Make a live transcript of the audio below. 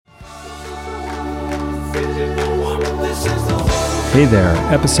Hey there,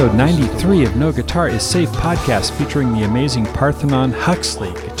 episode 93 of No Guitar is Safe podcast featuring the amazing Parthenon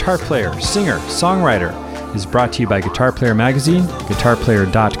Huxley, guitar player, singer, songwriter, is brought to you by Guitar Player Magazine,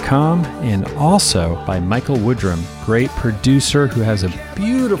 guitarplayer.com, and also by Michael Woodrum, great producer who has a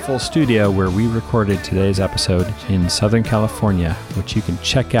beautiful studio where we recorded today's episode in Southern California, which you can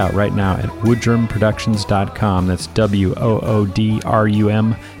check out right now at woodrumproductions.com. That's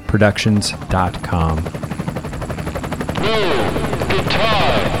WOODRUM productions.com.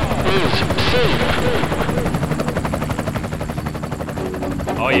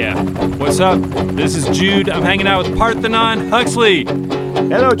 Oh yeah. What's up? This is Jude. I'm hanging out with Parthenon Huxley.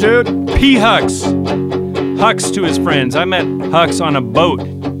 Hello, Jude. P. Hux. Hux to his friends. I met Hux on a boat.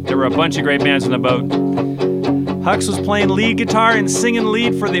 There were a bunch of great bands on the boat. Hux was playing lead guitar and singing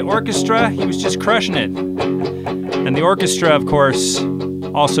lead for the orchestra. He was just crushing it. And the orchestra, of course,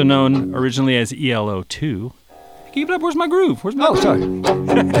 also known originally as ELO2. Keep it up. Where's my groove? Where's my groove? Sorry.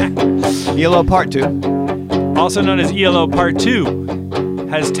 ELO Part 2. Also known as ELO Part 2.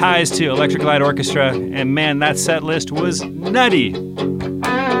 Has ties to Electric Light Orchestra, and man, that set list was nutty.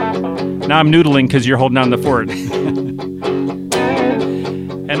 Now I'm noodling because you're holding on the fort.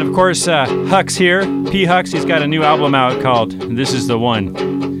 And of course, Hux here, P. Hux, he's got a new album out called This Is The One.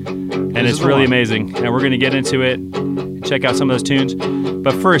 And it's really amazing. And we're going to get into it, check out some of those tunes.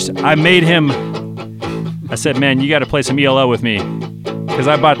 But first, I said, man, you got to play some ELO with me. Because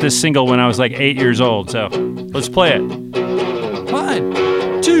I bought this single when I was like 8 years old, so let's play it.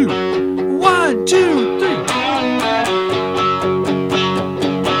 One, two, 3.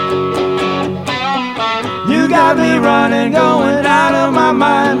 You got me running, going out of my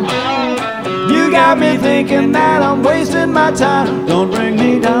mind. You got me thinking that I'm wasting my time. Don't bring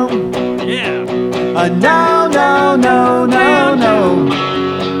me down. Yeah. No, no, no, no, no.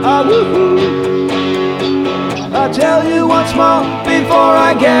 Woo-hoo. I'll tell you once more before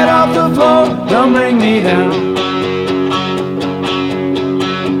I get off the floor. Don't bring me down.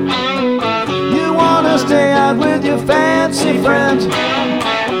 Stay out with your fancy friends.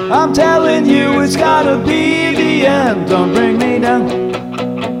 I'm telling you it's gotta be the end. Don't bring me down.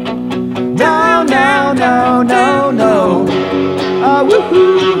 No, no, no, no, no.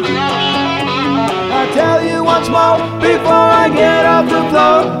 Woohoo. I tell you once more before I get off the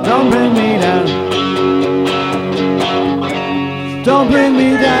floor. Don't bring me down. Don't bring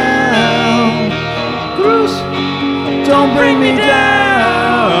me down. Bruce, don't bring me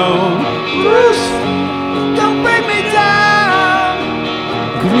down. Bruce,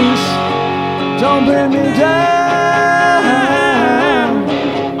 don't bring me down.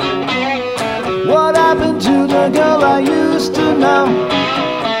 What happened to the girl I used to know?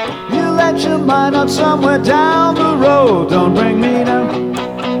 You let your mind up somewhere down the road. Don't bring me down.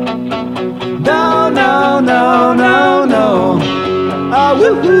 No, no, no, no, no.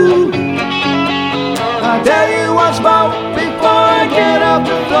 Woo-hoo. I'll tell you once more before I get off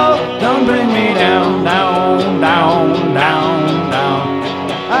the floor. Don't bring me down, down, down, down, down.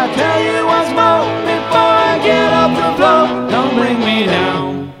 I tell you once more before I get off the floor. Don't bring me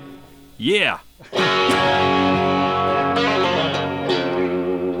down. Yeah.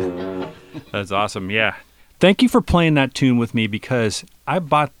 That's awesome. Yeah. Thank you for playing that tune with me because I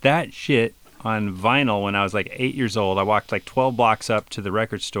bought that shit on vinyl when I was like 8 years old. I walked like 12 blocks up to the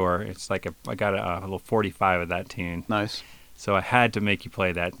record store. It's like I got a little 45 of that tune. Nice. So I had to make you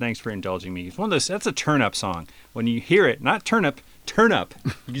play that. Thanks for indulging me. It's one of those. That's a turn up song. When you hear it, not turn up. Turn up.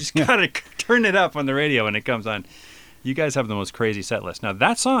 You just gotta turn it up on the radio when it comes on. You guys have the most crazy set list. Now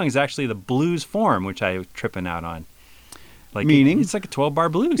that song is actually the blues form, which I was tripping out on. Like meaning it's like a 12-bar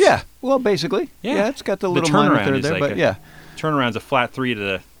blues. Yeah. Well, basically. Yeah. It's got the little minor third there, but yeah. Turnaround's a flat 3 to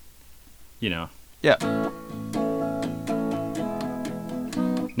the, Yeah.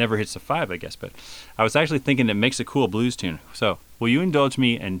 Never hits the 5, I guess. But I was actually thinking it makes a cool blues tune. So will you indulge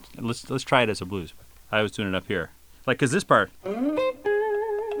me and let's try it as a blues. I was doing it up here. Like, cause this part, like,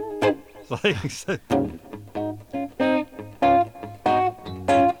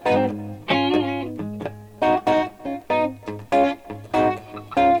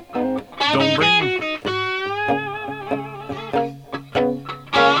 don't bring me.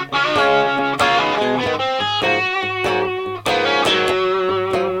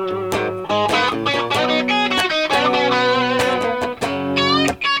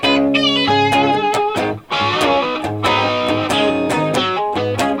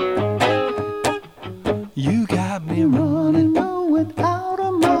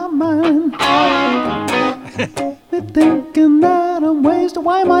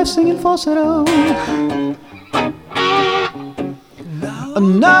 Singing falsetto.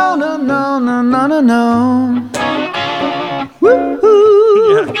 No, no, no, no, no, no, no. Woo-hoo.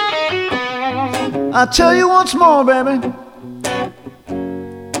 I tell you once more, baby,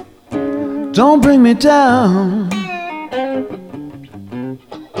 don't bring me down. I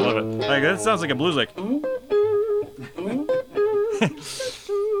love it. Like, that sounds like a blues lick.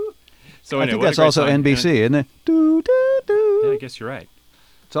 So I anyway, think what a that's great also song. NBC, isn't it? Do, do, do. Yeah, I guess you're right.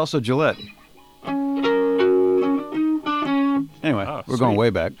 It's also Gillette. Anyway, Oh, we're going sweet. way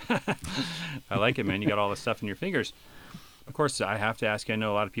back. I like it, man. You got all the stuff in your fingers. Of course, I have to ask you, I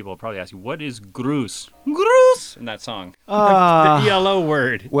know a lot of people will probably ask you, what is grus? Grus! In that song. The ELO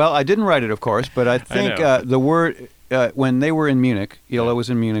word. Well, I didn't write it, of course, but I think know. the word, when they were in Munich, ELO was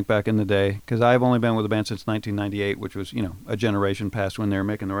in Munich back in the day, because I've only been with the band since 1998, which was, a generation past when they were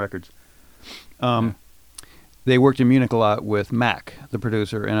making the records. They worked in Munich a lot with Mac, the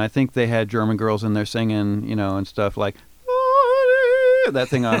producer, and I think they had German girls in there singing, and stuff like that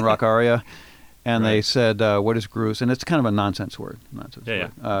thing on Rock Aria. And they said, what is grus? And it's kind of a nonsense word. Yeah.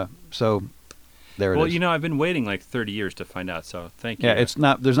 So there it is. Well, I've been waiting like 30 years to find out, so thank you.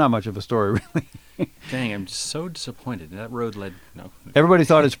 Yeah, there's not much of a story, really. Dang, I'm just so disappointed. That road led... No. Everybody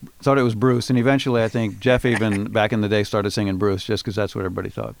thought it was Bruce, and eventually I think Jeff even back in the day started singing Bruce just because that's what everybody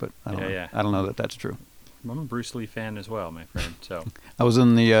thought. But I don't know. Yeah. I don't know that that's true. I'm a Bruce Lee fan as well, my friend, so... I was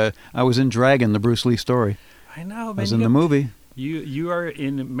in Dragon, the Bruce Lee story. I know, man. I was in the movie. You are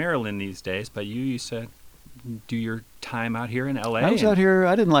in Maryland these days, but you used to do your time out here in L.A. I was out here.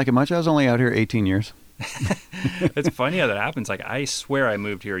 I didn't like it much. I was only out here 18 years. It's funny how that happens. Like, I swear I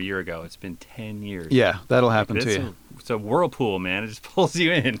moved here a year ago. It's been 10 years. Yeah, that'll happen to you. It's a whirlpool, man. It just pulls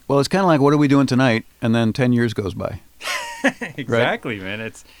you in. Well, it's kind of like, what are we doing tonight? And then 10 years goes by. Exactly, right?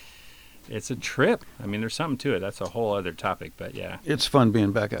 Man. It's a trip. I mean, there's something to it. That's a whole other topic, but yeah. It's fun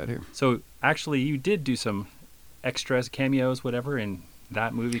being back out here. So, actually, you did do some extras, cameos, whatever, in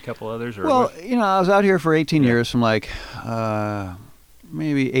that movie, a couple others? Or well, what? I was out here for 18 years from like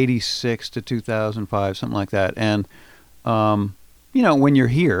maybe 86 to 2005, something like that. And, when you're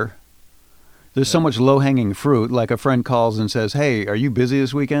here, there's so much low-hanging fruit. Like a friend calls and says, hey, are you busy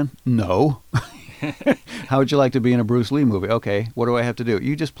this weekend? No. How would you like to be in a Bruce Lee movie? Okay, what do I have to do?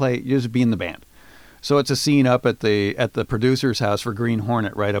 You just be in the band. So it's a scene up at the producer's house for Green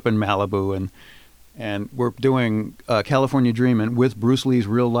Hornet right up in Malibu, and we're doing California Dreamin' with Bruce Lee's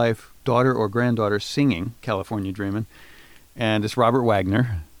real-life daughter or granddaughter singing California Dreamin'. And it's Robert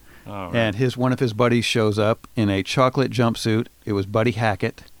Wagner. Oh, right. And one of his buddies shows up in a chocolate jumpsuit. It was Buddy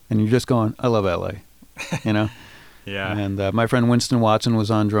Hackett. And you're just going, I love L.A., Yeah. And my friend Winston Watson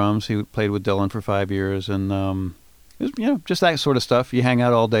was on drums. He played with Dylan for 5 years. And, it was, just that sort of stuff. You hang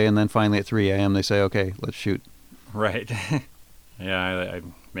out all day, and then finally at 3 a.m. they say, okay, let's shoot. Right. Yeah,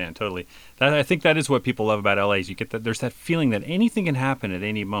 man, totally. I think that is what people love about LA is you get that there's that feeling that anything can happen at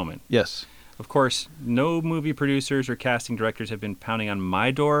any moment. Yes. Of course, no movie producers or casting directors have been pounding on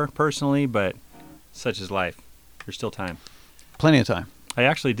my door personally, but such is life. There's still time. Plenty of time. I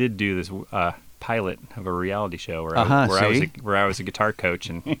actually did do this pilot of a reality show where I was a guitar coach,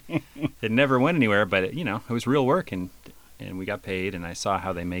 and it never went anywhere, but it was real work, and we got paid, and I saw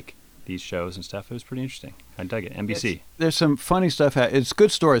how they make these shows and stuff. It was pretty interesting. I dug it. NBC. There's some funny stuff. It's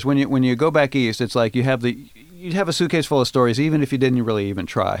good stories. When you go back east, it's like you'd have a suitcase full of stories, even if you didn't really even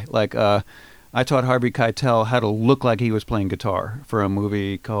try. Like I taught Harvey Keitel how to look like he was playing guitar for a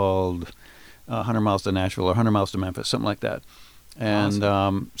movie called 100 Miles to Nashville or 100 Miles to Memphis, something like that. And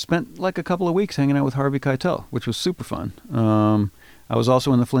awesome. Spent like a couple of weeks hanging out with Harvey Keitel, which was super fun. I was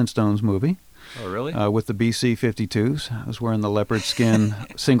also in the Flintstones movie. Oh, really? With the BC-52s. I was wearing the leopard skin,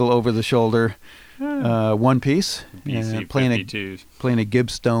 single over-the-shoulder one piece. BC-52s. Playing a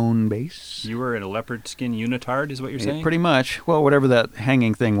Gibstone bass. You were in a leopard skin unitard, is what you're saying? Pretty much. Well, whatever that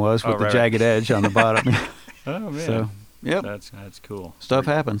hanging thing was with the jagged edge on the bottom. Oh, man. So, yep. That's cool. Stuff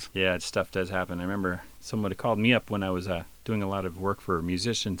happens. Yeah, stuff does happen. I remember somebody called me up when I was doing a lot of work for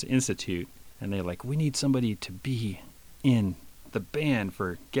Musicians Institute, and they're like, we need somebody to be in the band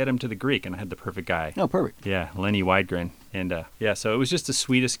for Get Him to the Greek, and I had the perfect guy. Oh, perfect. Yeah, Lenny Widegren. And so it was just the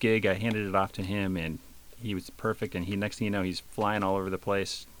sweetest gig. I handed it off to him, and he was perfect, and next thing you know, he's flying all over the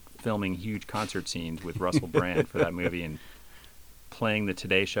place, filming huge concert scenes with Russell Brand for that movie, and playing the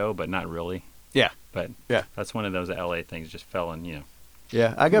Today Show, but not really. Yeah. But yeah, that's one of those LA things, just fell in,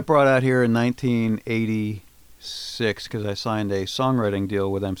 Yeah, I got brought out here in 1986 because I signed a songwriting deal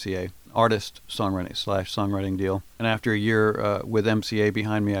with MCA. Artist songwriting/songwriting deal. And after a year with MCA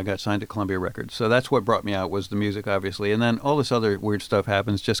behind me, I got signed to Columbia Records. So that's what brought me out, was the music, obviously. And then all this other weird stuff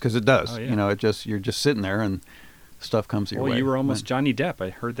happens just because it does. Oh, yeah. You're just sitting there and stuff comes your way. Well, you were almost Johnny Depp.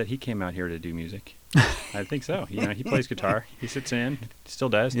 I heard that he came out here to do music. I think so. He plays guitar. He sits in. Still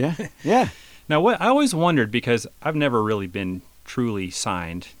does. Yeah. Yeah. Now, what I always wondered, because I've never really been truly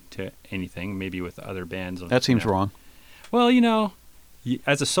signed to anything, maybe with other bands. That seems wrong. Well,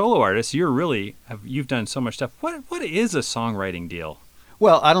 as a solo artist, you've done so much stuff. What is a songwriting deal?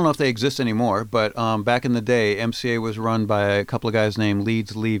 Well, I don't know if they exist anymore, but back in the day, MCA was run by a couple of guys named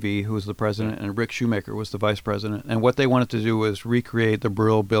Leeds Levy, who was the president, and Rick Shoemaker was the vice president. And what they wanted to do was recreate the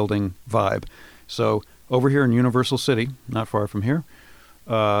Brill Building vibe. So over here in Universal City, not far from here,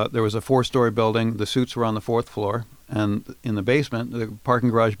 there was a 4-story building. The suites were on the 4th floor. And in the basement, the parking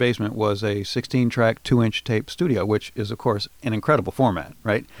garage basement, was a 16-track, 2-inch tape studio, which is, of course, an incredible format,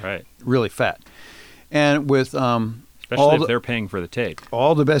 right? Right. Really fat. And with... Especially if they're paying for the tape.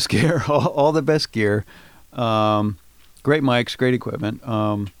 All the best gear, all the best gear, great mics, great equipment,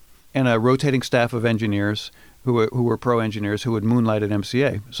 and a rotating staff of engineers who were pro engineers who would moonlight at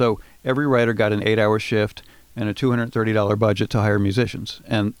MCA. So every writer got an 8-hour shift and a $230 budget to hire musicians.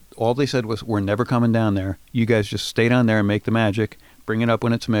 And all they said was, we're never coming down there. You guys just stay down there and make the magic, bring it up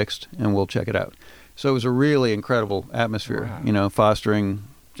when it's mixed, and we'll check it out. So it was a really incredible atmosphere, Wow. Fostering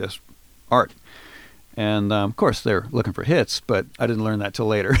just art. And, of course, they're looking for hits, but I didn't learn that till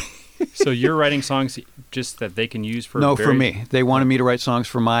later. So you're writing songs just that they can use for... No, for me. They wanted me to write songs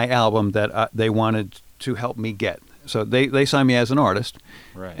for my album that they wanted to help me get. So they signed me as an artist,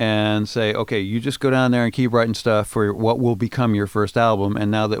 right, and say, okay, you just go down there and keep writing stuff for what will become your first album,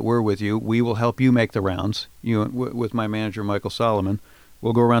 and now that we're with you, we will help you make the rounds. With my manager, Michael Solomon,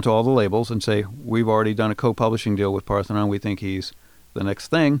 we'll go around to all the labels and say, we've already done a co-publishing deal with Parthenon. We think he's the next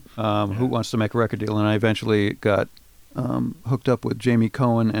thing. Who wants to make a record deal? And I eventually got hooked up with Jamie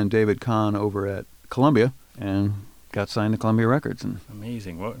Cohen and David Kahn over at Columbia and got signed to Columbia Records. And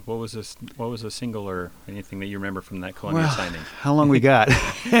amazing. What was this? What was a single or anything that you remember from that Columbia signing? How long we got?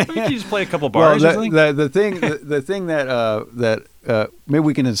 You just play a couple bars or something? The thing that maybe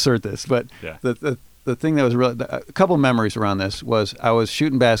we can insert this, but yeah. the thing that was really a couple memories around this was I was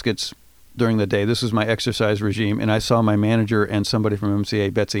shooting baskets during the day. This was my exercise regime, and I saw my manager and somebody from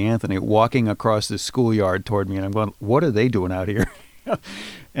MCA, Betsy Anthony, walking across the schoolyard toward me, and I'm going, what are they doing out here?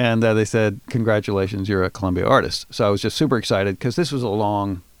 And they said, congratulations, you're a Columbia artist. So I was just super excited because this was a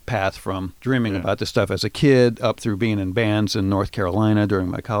long path from dreaming about this stuff as a kid up through being in bands in North Carolina during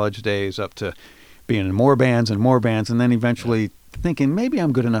my college days, up to being in more bands, and then eventually thinking maybe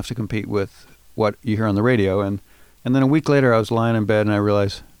I'm good enough to compete with what you hear on the radio. And then a week later I was lying in bed and I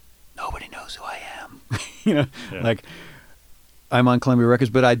realized nobody knows who I am. Like I'm on Columbia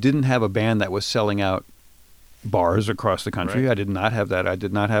Records, but I didn't have a band that was selling out bars across the country. Right. I did not have that. I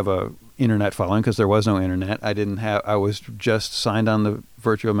did not have a internet following because there was no internet. I was just signed on the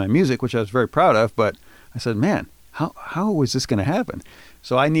Virtue of My Music, which I was very proud of, but I said, man, how was this going to happen?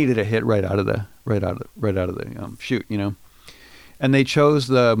 So I needed a hit right out of the chute, And they chose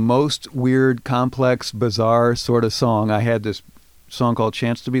the most weird, complex, bizarre sort of song. I had this song called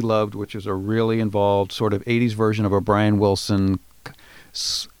Chance to Be Loved, which is a really involved sort of 80s version of a Brian Wilson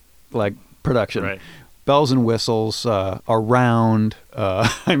like production. Right. Bells and whistles, around.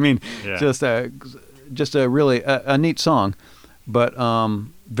 Just a really a neat song, but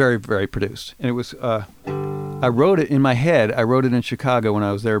very, very produced. And it was. I wrote it in my head. I wrote it in Chicago when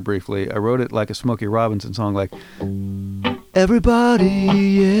I was there briefly. I wrote it like a Smokey Robinson song, like everybody,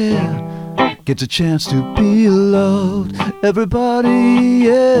 yeah, gets a chance to be loved. Everybody,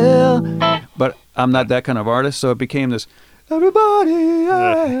 yeah. But I'm not that kind of artist, so it became this. Everybody,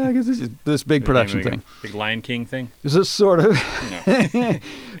 yeah. I guess this big production thing. Big Lion King thing? Is this sort of... No.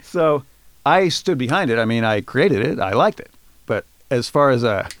 So I stood behind it. I mean, I created it. I liked it. But as far as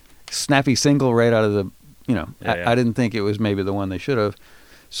a snappy single right out of the... I didn't think it was maybe the one they should have.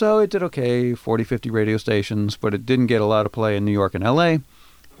 So it did okay, 40, 50 radio stations, but it didn't get a lot of play in New York and L.A.,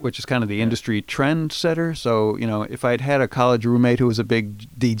 which is kind of the industry trend setter. So, if I'd had a college roommate who was a big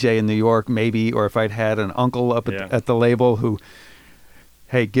DJ in New York, maybe, or if I'd had an uncle up at the label who,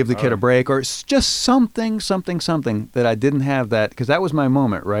 hey, give the kid a break, or just something that I didn't have that, because that was my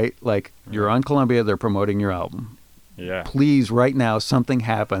moment, right? Like, you're on Columbia, they're promoting your album. Yeah. Please, right now, something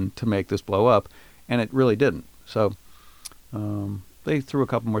happened to make this blow up, and it really didn't. So, they threw a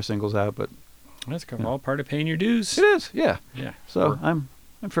couple more singles out, but... That's all part of paying your dues. It is, yeah. Yeah. So,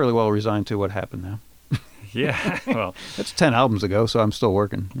 I'm fairly well resigned to what happened now. Yeah, well, that's 10 albums ago, so I'm still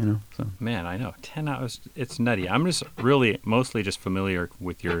working. So. Man, I know 10 hours. It's nutty. I'm just really mostly just familiar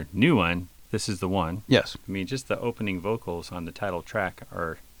with your new one. This is the one. Yes. I mean, just the opening vocals on the title track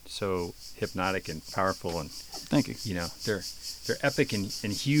are so hypnotic and powerful, and thank you. They're epic and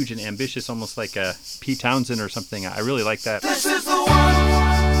huge and ambitious, almost like a Pete Townsend or something. I really like that. This is the one.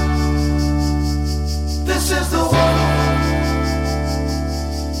 This is the one.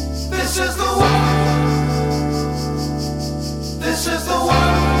 This is the one.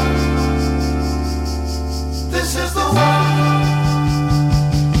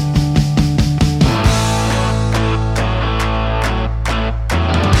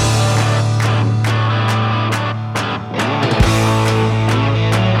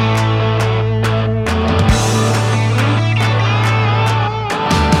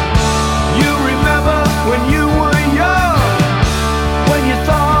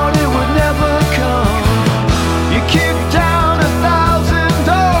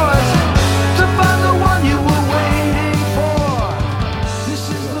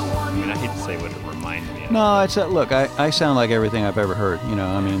 No, it's look. I sound like everything I've ever heard. You know,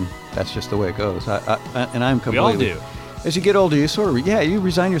 I mean, that's just the way it goes. And I'm We all completely. do. As you get older, you sort of you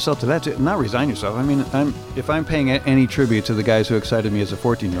resign yourself to that. Not resign yourself. I mean, if I'm paying any tribute to the guys who excited me as a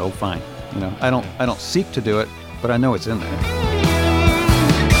 14-year-old, fine. You know, I don't seek to do it, but I know it's in there.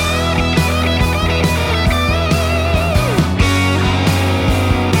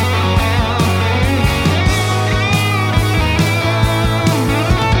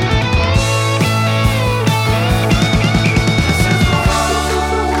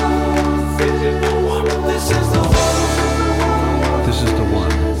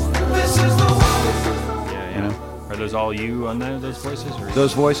 All you on those voices? Or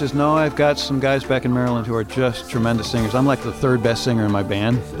Those voices? No, I've got some guys back in Maryland who are just tremendous singers. I'm like the third best singer in my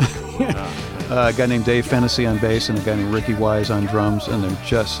band. A guy named Dave Fennessy on bass and a guy named Ricky Wise on drums, and they're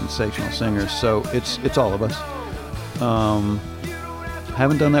just sensational singers. So it's all of us.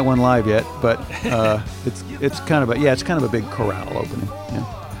 Haven't done that one live yet, but it's kind of a big chorale opening. Yeah.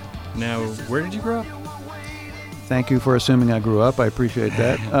 Now, where did you grow up? Thank you for assuming I grew up. I appreciate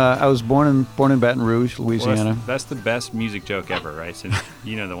that. I was born in Baton Rouge, Louisiana. Well, that's the best music joke ever, right? Since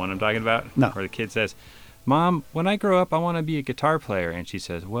you know the one I'm talking about? No. Where the kid says, "Mom, when I grow up, I want to be a guitar player." And she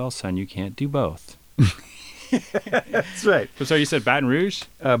says, "Well, son, you can't do both." That's right. So you said Baton Rouge?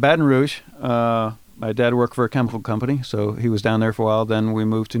 Baton Rouge. My dad worked for a chemical company, so he was down there for a while. Then we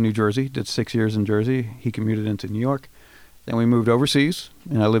moved to New Jersey, did 6 years in Jersey. He commuted into New York. Then we moved overseas,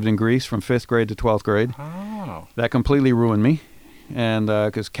 and I lived in Greece from 5th grade to 12th grade. Oh. That completely ruined me, and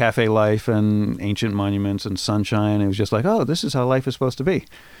because cafe life and ancient monuments and sunshine, it was just like, oh, this is how life is supposed to be.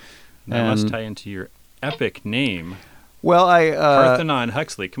 That must tie into your epic name. Well, Parthenon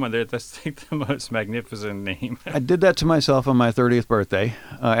Huxley. Come on, that's like the most magnificent name. I did that to myself on my 30th birthday.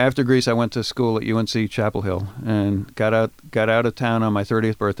 After Greece, I went to school at UNC Chapel Hill and got out of town on my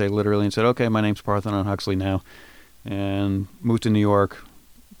 30th birthday, literally, and said, okay, my name's Parthenon Huxley now. And moved to New York,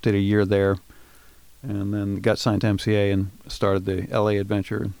 did a year there, and then got signed to MCA and started the LA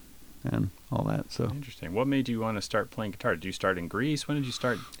adventure and all that. So interesting. What made you want to start playing guitar? Did you start in Greece? When did you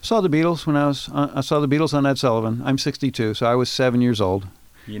start? Saw the Beatles when I saw the Beatles on Ed Sullivan. I'm 62, so I was 7 years old.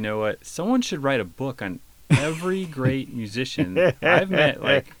 You know what? Someone should write a book on every great musician I've met.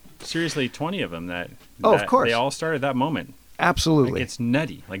 Like seriously, 20 of them of course, they all started that moment. Absolutely, like, it's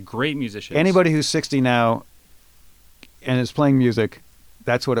nutty. Like great musicians. Anybody who's 60 now and is playing music,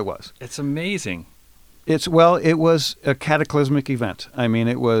 that's what it was. It's amazing. It was a cataclysmic event. I mean,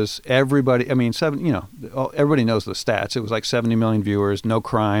 it was everybody. I mean, everybody knows the stats. It was like 70 million viewers, no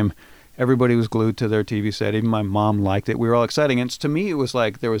crime. Everybody was glued to their TV set. Even my mom liked it. We were all excited. And to me, it was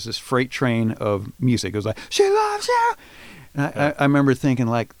like there was this freight train of music. It was like, she loves you. And I remember thinking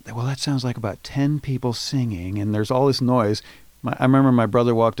like, well, that sounds like about 10 people singing, and there's all this noise. I remember my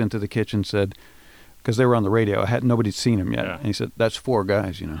brother walked into the kitchen and said, because they were on the radio. Nobody'd seen him yet. Yeah. And he said, that's 4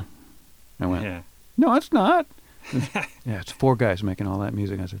 guys, you know. I went, no, it's not. Yeah, it's 4 guys making all that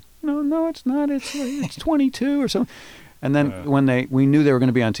music. I said, no, it's not. It's 22 or something. And then when we knew they were going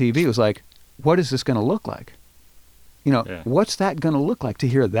to be on TV, it was like, what is this going to look like? You know, what's that going to look like to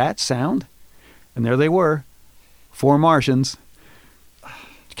hear that sound? And there they were, 4 Martians.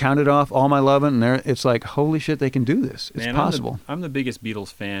 Counted off All My Lovin', and it's like, holy shit, they can do this. It's possible. I'm the biggest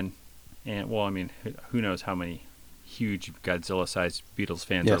Beatles fan. And, well, I mean, who knows how many huge Godzilla-sized Beatles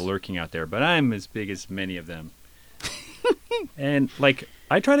fans are lurking out there, but I'm as big as many of them. And, like,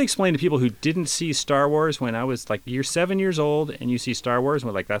 I try to explain to people who didn't see Star Wars when I was, like, you're 7 years old, and you see Star Wars,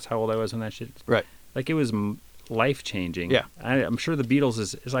 and, like, that's how old I was when that shit... Right. Like, it was life-changing. Yeah. I'm sure the Beatles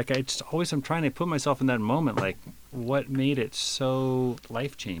is like, I'm trying to put myself in that moment, like, what made it so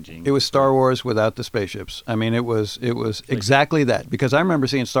life-changing? It was Star Wars without the spaceships. I mean, it was exactly that. Because I remember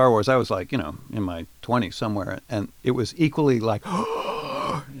seeing Star Wars, I was like, in my 20s somewhere, and it was equally like,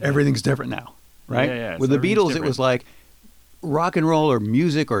 everything's different now, right? Yeah. With the Beatles, it was like rock and roll or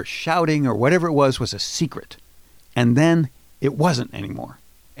music or shouting or whatever it was a secret. And then it wasn't anymore.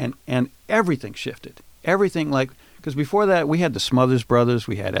 And everything shifted. Everything, like, because before that, we had the Smothers Brothers,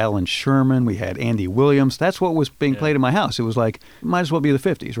 we had Alan Sherman, we had Andy Williams. That's what was being played in my house. It was like, might as well be the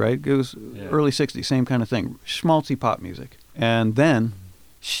 50s, right? It was early 60s, same kind of thing. Schmaltzy pop music. And then,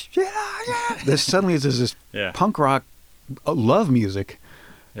 suddenly there's this punk rock love music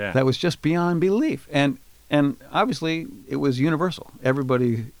that was just beyond belief. And obviously, it was universal.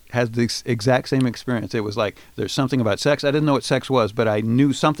 Everybody has the exact same experience. It was like, there's something about sex. I didn't know what sex was, but I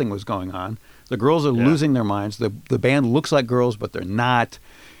knew something was going on. The girls are losing their minds. The band looks like girls, but they're not.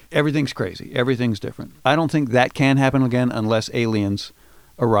 Everything's crazy. Everything's different. I don't think that can happen again unless aliens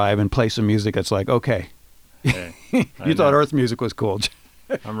arrive and play some music that's like, okay, you thought Earth music was cool.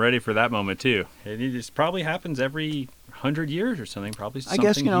 I'm ready for that moment too. It just probably happens every 100 years or something. Probably I something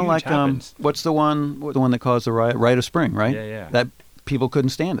guess, huge happens. what's the one that caused the Rite of Spring, right? Yeah. That people couldn't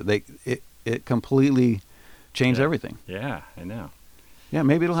stand it. It completely changed Yeah. everything. Yeah, I know. Yeah,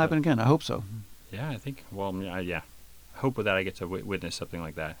 maybe it'll happen again. I hope so. Yeah, I think. Well, yeah. Hope with that I get to witness something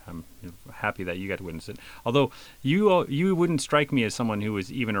like that. I'm happy that you got to witness it. Although you wouldn't strike me as someone who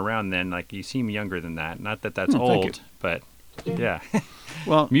was even around then. Like, you seem younger than that. Not that that's Thank you. old, but yeah.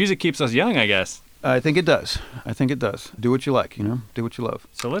 Well, Music keeps us young, I guess. I think it does. Do what you like, do what you love.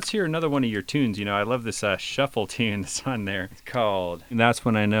 So let's hear another one of your tunes. I love this shuffle tune that's on there. It's called That's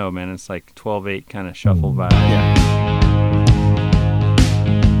When I Know, man. It's like 12/8 kind of shuffle vibe. Yeah.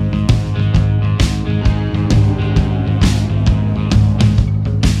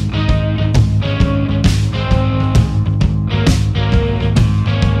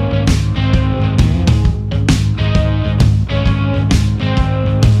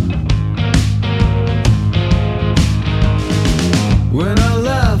 When I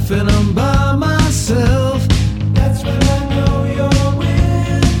laugh and I'm by myself, that's when I know you're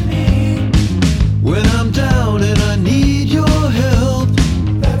with me. When I'm down and I need your help,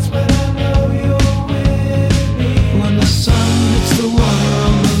 that's when I know you're with me. When the sun hits the water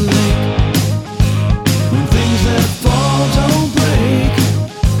on the lake, when things that fall don't break,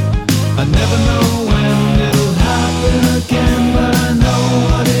 I never know when it'll happen again, but I know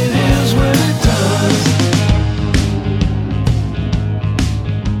what it is when it does.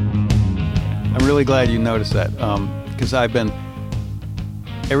 I'm really glad you noticed that, because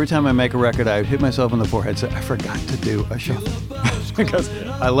every time I make a record, I hit myself in the forehead and say, I forgot to do a shuffle. Because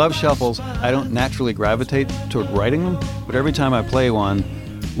I love shuffles. I don't naturally gravitate toward writing them, but every time I play one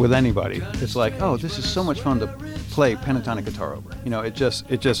with anybody, it's like, oh, this is so much fun to play pentatonic guitar over.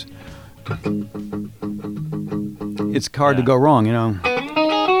 It's hard to go wrong,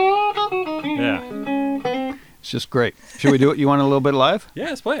 Yeah. It's just great. Should we do it? You want a little bit live? Yeah,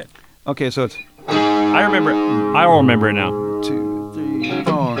 let's play it. Okay, so it's I remember it. I will remember it now. 2, 3,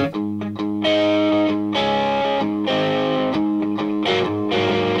 4.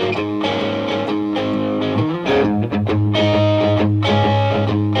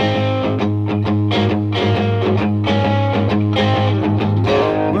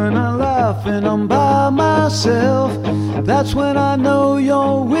 When I laugh and I'm by myself, that's when I know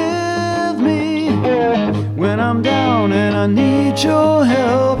you're with me. When I'm down and I need your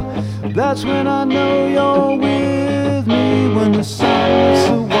help, that's when I know you're with me. When the sun hits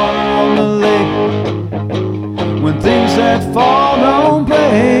the water on the lake, when things that fall don't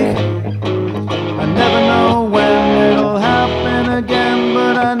break, I never know when it'll happen again,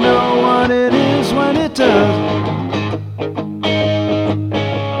 but I know what it is when it does. I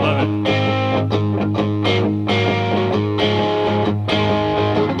love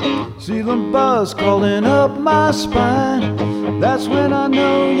it. See the buzz crawling up my spine, that's when I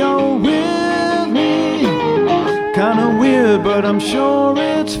know you're with me. Kinda weird, but I'm sure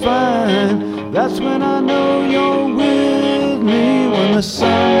it's fine, that's when I know you're with me. When the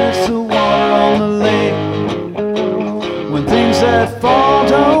sun hits the water on the lake, when things that fall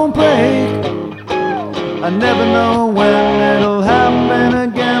don't break, I never know when it'll happen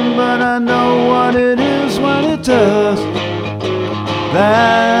again, but I know what it is when it does.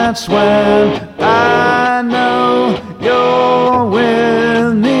 That's when I know you're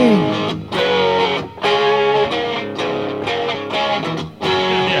with me.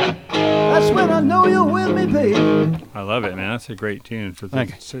 Yeah. That's when I know you're with me, baby. I love it, man. That's a great tune.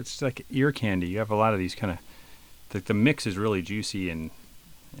 Thank you. It's like ear candy. You have a lot of these kind of... The mix is really juicy and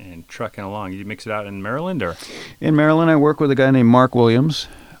trucking along. You mix it out in Maryland, or? In Maryland, I work with a guy named Mark Williams,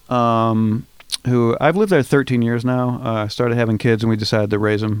 who I've lived there 13 years now. Started having kids, and we decided to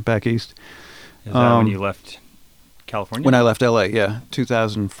raise them back east. Is that when you left California? When I left LA, yeah,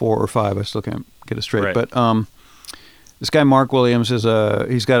 2004 or 5. I still can't get it straight. Right. But this guy Mark Williams he's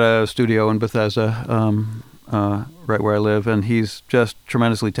got a studio in Bethesda, right where I live, and he's just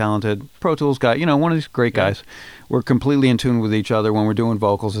tremendously talented. Pro Tools guy, one of these great guys. We're completely in tune with each other when we're doing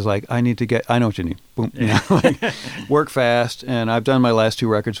vocals. It's like, I know what you need. Boom. Work fast, and I've done my last 2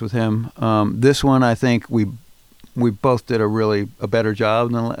 records with him. This one, I think we both did a better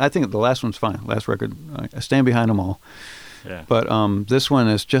job. I think the last one's fine. Last record, I stand behind them all. Yeah. But this one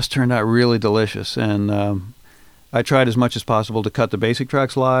has just turned out really delicious, and I tried as much as possible to cut the basic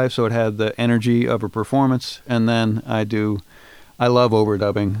tracks live so it had the energy of a performance, and then I love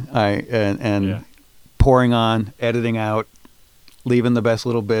overdubbing. And pouring on, editing out, leaving the best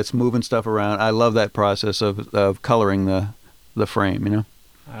little bits, moving stuff around. I love that process of coloring the frame,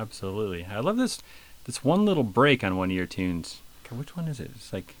 Absolutely. I love this one little break on one of your tunes. which one is it?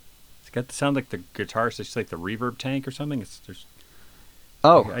 It's like it's got the sound like the guitar. It's just like the reverb tank or something.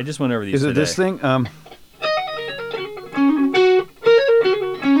 I just went over these. Is it today. this thing?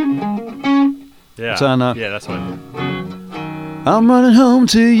 Yeah. It's on, yeah, that's what. I'm running home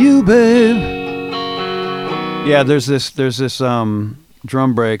to you, babe. Yeah, there's this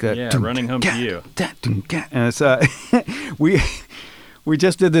drum break that. Yeah, running home to you. And it's we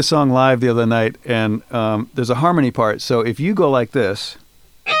just did this song live the other night, and there's a harmony part. So if you go like this,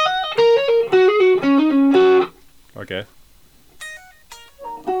 Okay.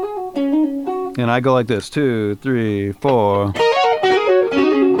 and I go like this, 2, 3, 4.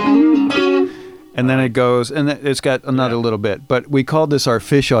 And then it goes, and it's got another little bit. But we called this our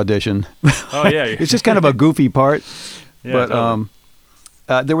fish audition. Oh yeah. It's just kind of a goofy part. Yeah, But totally.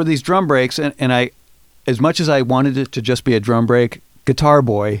 there were these drum breaks, and I, as much as I wanted it to just be a drum break, Guitar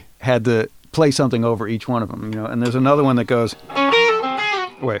Boy had to play something over each one of them, you know. And there's another one that goes,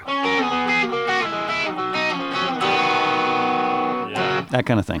 wait, Yeah. that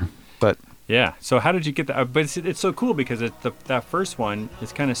kind of thing. But Yeah. So how did you get that? But it's so cool because that first one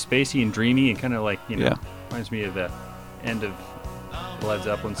is kind of spacey and dreamy and kind of like, you know, Yeah. reminds me of the end of the Led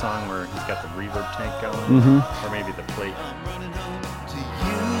Zeppelin song where he's got the reverb tank going, Mm-hmm. or maybe the plate.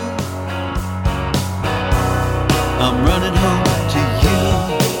 I'm running home to you.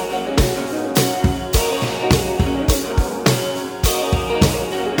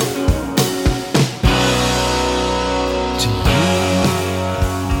 To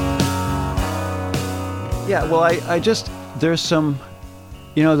yeah, well, I just, there's some,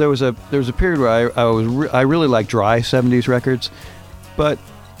 you know, there was a period where I really liked dry 70s records, but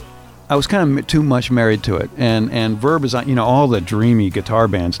I was kind of too much married to it. And Verb is on, you know, all the dreamy guitar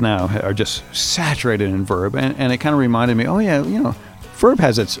bands now are just saturated in Verb. And it kind of reminded me, oh yeah, you know, Verb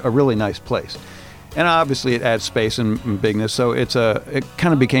has a really nice place. And obviously it adds space and bigness. So it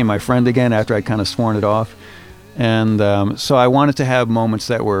kind of became my friend again after I'd kind of sworn it off. And so I wanted to have moments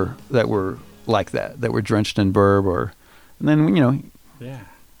that were like that were drenched in Verb, and then, you know, Yeah.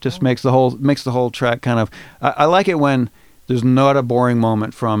 just makes the whole track kind of. I like it when there's not a boring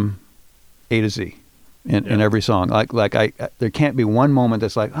moment from A to Z in every song. Like there can't be one moment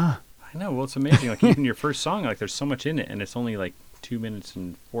that's like, I know. Well, it's amazing. Like even your first song, like there's so much in it, and it's only like 2 minutes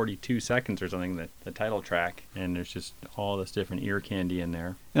and 42 seconds or something. The title track, and there's just all this different ear candy in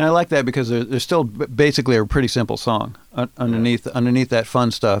there. and I like that because there's still basically a pretty simple song underneath that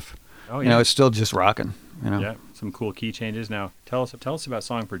fun stuff. Oh yeah. You know, it's still just rocking. You know, Yeah. Some cool key changes. Now tell us about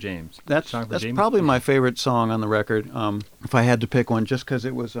Song for James. that's Song for James? probably my favorite song on the record. If I had to pick one, just because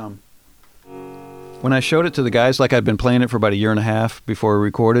it was. When I showed it to the guys, like I'd been playing it for about a year and a half before we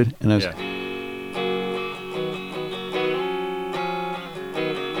recorded, and I was, Yeah.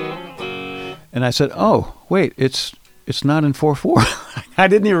 and I said, "Oh, wait, it's not in 4/4." I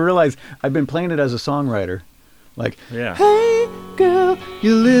didn't even realize I'd been playing it as a songwriter, like, Yeah. "Hey, girl,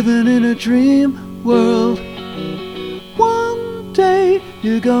 you're living in a dream world. One day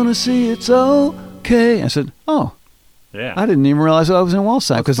you're gonna see it's okay." I said, "Oh, Yeah. I didn't even realize I was in waltz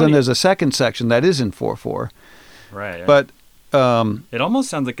time," That's because then funny. there's a second section that is in 4/4, Right. Yeah. but. it almost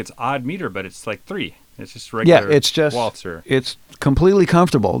sounds like it's odd meter, but it's like 3. It's just Yeah, regular. it's just waltzer. it's completely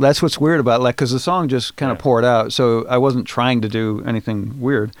comfortable. That's what's weird about it, like, because the song just kind of Yeah. poured out, so I wasn't trying to do anything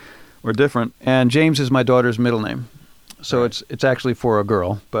weird or different. And James is my daughter's middle name, so Right. it's actually for a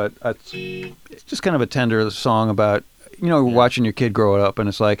girl, but it's just kind of a tender song about, you know, watching your kid grow up, and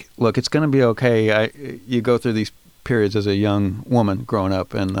it's like, look, it's going to be okay. You go through these periods as a young woman growing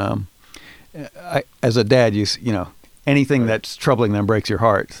up, and as a dad, you know, anything that's troubling them breaks your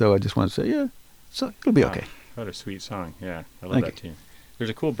heart. So I just want to say, yeah, so it'll be okay. What a sweet song. Yeah, I love Thank that too.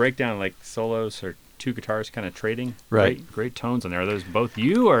 There's a cool breakdown, like solos or two guitars kind of trading. Right. Great tones on there. Are those both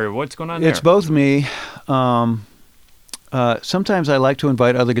you, or what's going on It's there? both me. Sometimes I like to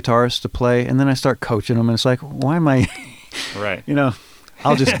invite other guitarists to play, and then I start coaching them, and it's like, why am I, Right. you know,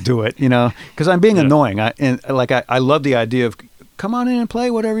 I'll just do it, you know, because I'm being Yeah. annoying. I love the idea of come on in and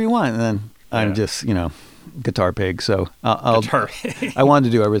play whatever you want, and then I'm Yeah. just, you know, guitar pig. So I'll Guitar. I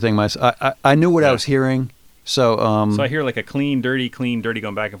wanted to do everything myself. I knew what I Yeah. was hearing, so So I hear like a clean, dirty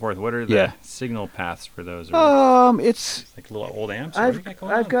going back and forth. What are the Yeah. signal paths for those? Or it's like little old amps? Or what do you got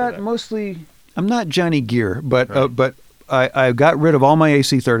going on I've for got that? mostly. I'm not Johnny Gear, but Right. I got rid of all my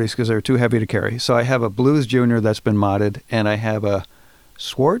AC30s because they're too heavy to carry. So I have a Blues Junior that's been modded, and I have a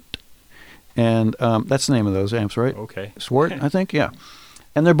Swart, and that's the name of those amps, right? Okay. Swart, I think, yeah.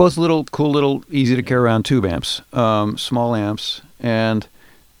 And they're both cool little, easy to carry around tube amps, small amps. And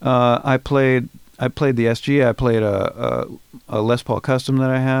I played the SG. I played a Les Paul Custom that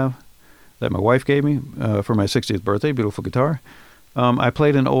I have, that my wife gave me for my 60th birthday. Beautiful guitar. I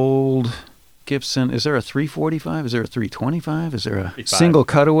played an old Gibson. Is there a 345? Is there a 325? Is there a 35. single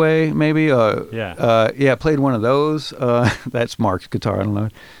cutaway maybe? Yeah. I played one of those. That's Mark's guitar. I don't know.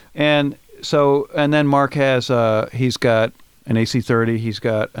 And then Mark has he's got an AC30. He's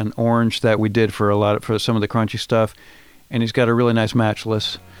got an orange that we did for some of the crunchy stuff, and he's got a really nice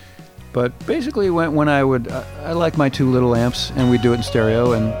matchless. But basically, when I like my 2 little amps, and we do it in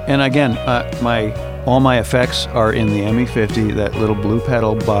stereo. And again, all my effects are in the ME50, that little blue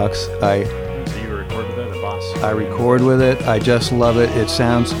pedal box. So you record with it, the Boss? I record with it. I just love it. It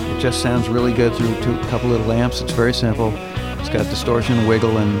just sounds really good through a couple little amps. It's very simple. It's got distortion,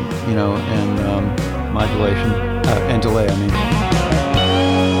 wiggle, and modulation and delay. I mean.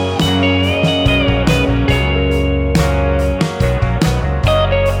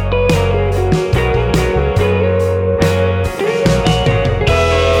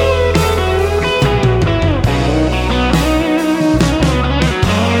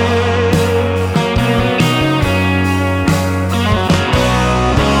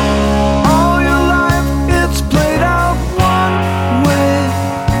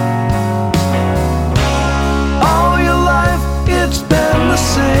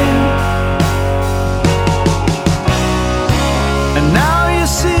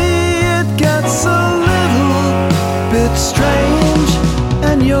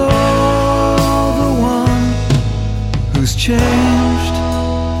 Changed,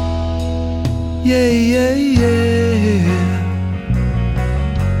 yeah.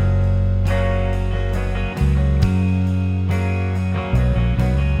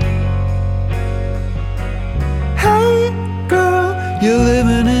 Hey girl, you're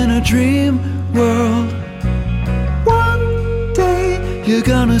living in a dream world. One day you're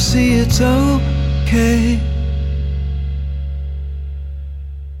gonna see it's okay.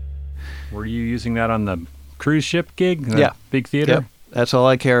 Were you using that on the cruise ship gig? Yeah. Big theater? Yep. That's all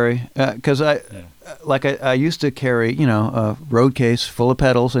I carry. Because I used to carry, a road case full of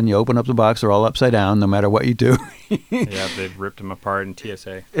pedals, and you open up the box, they're all upside down, no matter what you do. Yeah, they've ripped them apart in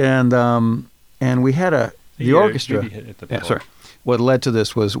TSA. And we had the orchestra. Sorry. What led to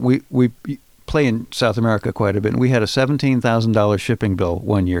this was we play in South America quite a bit, and we had a $17,000 shipping bill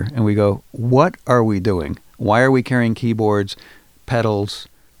one year, and we go, what are we doing? Why are we carrying keyboards, pedals?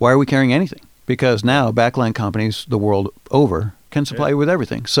 Why are we carrying anything? Because now backline companies the world over can supply you with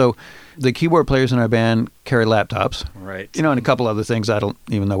everything. So the keyboard players in our band carry laptops, right? And a couple other things I don't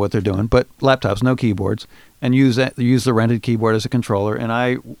even know what they're doing, but laptops, no keyboards, and use the rented keyboard as a controller.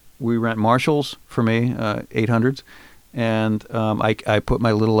 And we rent Marshalls for me, 800s, and I put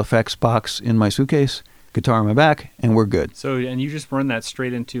my little effects box in my suitcase, guitar on my back, and we're good. So, and you just run that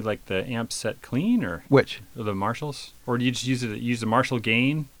straight into like the amp set clean, or which? Or the Marshalls, or do you just use the Marshall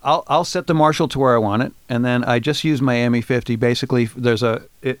gain? I'll set the Marshall to where I want it, and then I just use my ME50. Basically,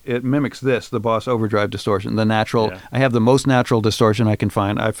 it mimics the Boss Overdrive distortion, the natural. Yeah. I have the most natural distortion I can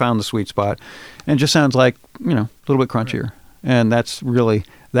find. I found the sweet spot, and it just sounds like a little bit crunchier, right. And that's really.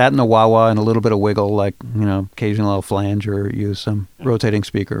 That and a wah-wah and a little bit of wiggle, like, occasionally a little flange or use some rotating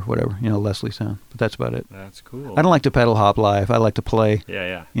speaker, whatever, Leslie sound. But that's about it. That's cool. I don't like to pedal hop live. I like to play.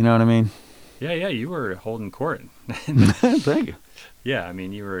 Yeah. You know what I mean? Yeah, you were holding court. Thank you. Yeah, I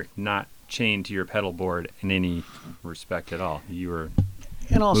mean, you were not chained to your pedal board in any respect at all. You were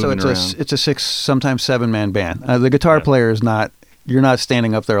And also, it's a 6, sometimes 7-man band. The guitar player is not, you're not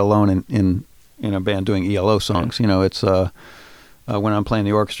standing up there alone in a band doing ELO songs. Yeah. It's... when I'm playing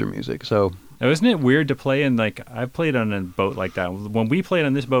the orchestra music. So now, isn't it weird to play in, like, I've played on a boat like that. When we played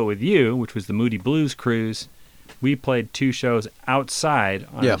on this boat with you, which was the Moody Blues cruise, we played 2 shows outside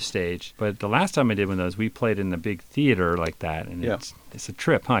on the stage. But the last time I did one of those, we played in the big theater like that, and it's a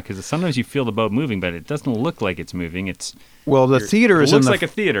trip, huh? Because sometimes you feel the boat moving, but it doesn't look like it's moving. The theater is looks like a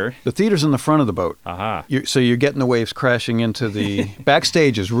theater. The theater's in the front of the boat. Aha. So you're getting the waves crashing into the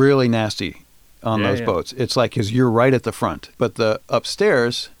backstage is really nasty. On those boats. It's like, because you're right at the front. But the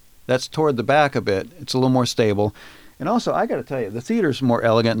upstairs, that's toward the back a bit. It's a little more stable. And also, I got to tell you, the theater's more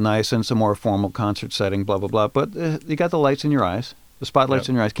elegant and nice, and it's a more formal concert setting, blah, blah, blah. But you got the lights in your eyes, the spotlights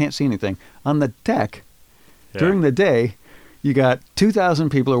in your eyes, can't see anything. On the deck, during the day, you got 2,000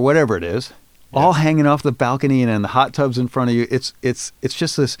 people or whatever it is, all hanging off the balcony and in the hot tubs in front of you. It's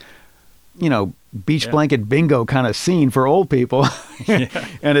just this... beach blanket bingo kind of scene for old people.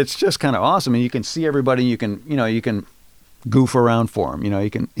 And it's just kind of awesome. And you can see everybody. You can goof around for them. You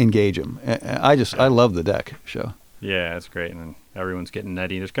can engage them. I love the deck show. Yeah, it's great. And everyone's getting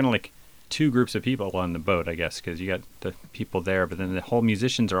nutty. There's kind of like 2 groups of people on the boat, I guess, because you got the people there, but then the whole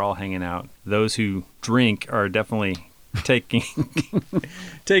musicians are all hanging out. Those who drink are definitely taking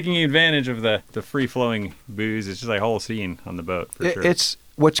advantage of the free flowing booze. It's just like a whole scene on the boat for sure. It's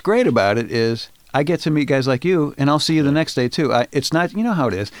what's great about it is I get to meet guys like you, and I'll see you the next day too. It's not, you know how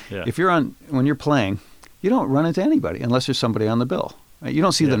it is. Yeah. If when you're playing, you don't run into anybody unless there's somebody on the bill. Right? You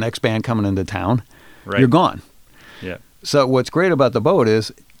don't see the next band coming into town. Right. You're gone. Yeah. So what's great about the boat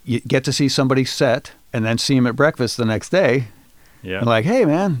is you get to see somebody set and then see them at breakfast the next day. Yeah. And like, hey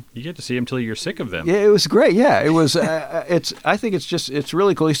man, you get to see them till you're sick of them. yeah, it was great. Yeah, it was. I think it's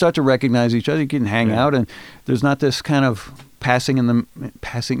really cool. You start to recognize each other. You can hang out, and there's not this kind of ships passing in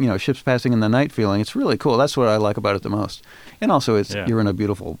the night feeling. It's really cool. That's what I like about it the most. And also, you're in a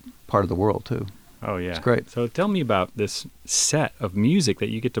beautiful part of the world too. Oh yeah, it's great. So tell me about this set of music that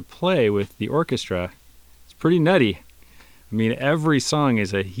you get to play with the orchestra. It's pretty nutty. I mean, every song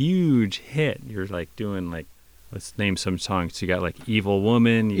is a huge hit. You're like doing like. Let's name some songs. You got like Evil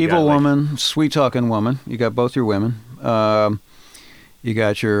Woman. Sweet Talking Woman. You got both your women. You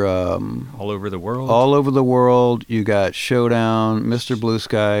got your... All Over the World. All Over the World. You got Showdown, Mr. Blue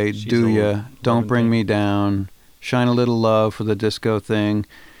Sky, Do Ya, Don't Bring Me Down, Shine a Little Love for the disco thing,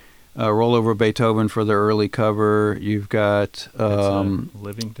 Roll Over Beethoven for the early cover. You've got...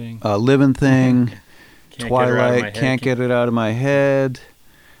 Living Thing. Living Thing. Twilight, Can't Get It Out of My Head.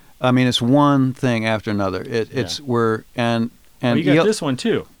 I mean, it's one thing after another. You got this one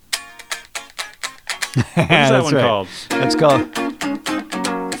too. What is that one called? It's called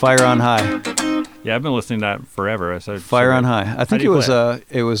Fire on High. Yeah, I've been listening to that forever. Fire on High. I think it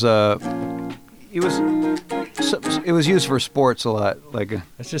was used for sports a lot.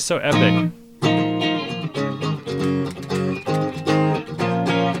 It's just so epic.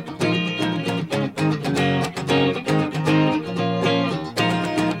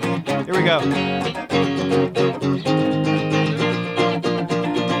 We go.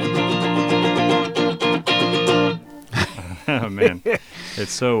 Oh man,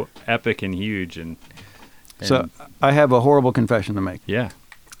 it's so epic and huge, and so I have a horrible confession to make. Yeah,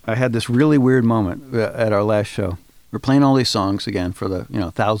 I had this really weird moment at our last show. We're playing all these songs again for the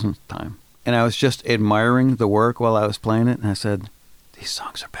 1000th time, and I was just admiring the work while I was playing it, and I said, "These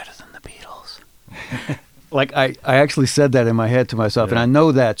songs are better than the Beatles." Like I actually said that in my head to myself, and I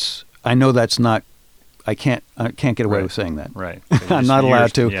know that's not. I can't get away with saying that. Right. I'm not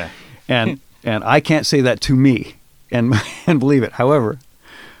allowed to. Yeah. And I can't say that to me and believe it. However,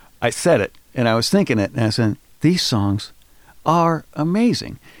 I said it and I was thinking it and I said, these songs are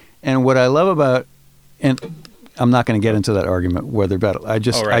amazing. And what I love about, and I'm not going to get into that argument whether better. I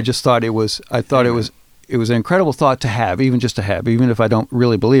just thought it was an incredible thought to have, even if I don't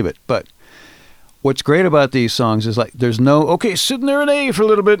really believe it. But what's great about these songs is like there's no sitting there and A for a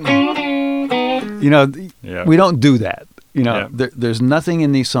little bit. We don't do that. There's nothing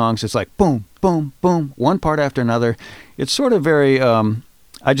in these songs. It's like boom, boom, boom, one part after another. It's sort of very.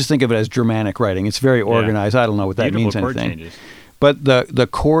 I just think of it as Germanic writing. It's very organized. I don't know what that means. Anything. But the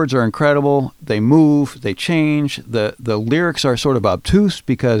chords are incredible. They move. They change. The lyrics are sort of obtuse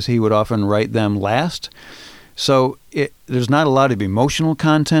because he would often write them last. So there's not a lot of emotional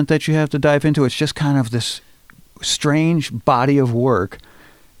content that you have to dive into. It's just kind of this strange body of work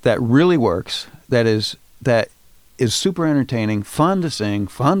that really works. That is super entertaining, fun to sing,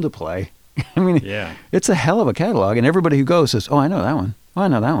 fun to play. I mean, it's a hell of a catalog, and everybody who goes says, "Oh, I know that one. Oh, I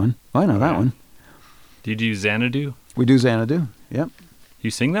know that one. Oh, I know that one." Do you do Xanadu? We do Xanadu. Yep.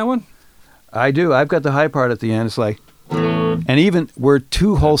 You sing that one? I do. I've got the high part at the end. It's like, and even we're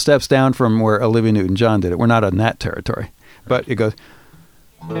 2 whole steps down from where Olivia Newton-John did it. We're not in that territory, but it goes.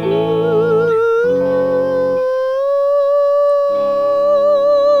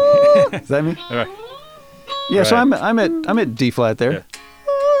 Is that me? All right. Yeah, right. So I'm at D flat there.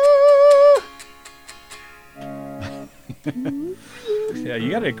 Yeah,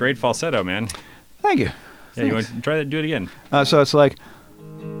 you got a great falsetto, man. Thank you. Yeah, Thanks. You want to try that? Do it again. So it's like.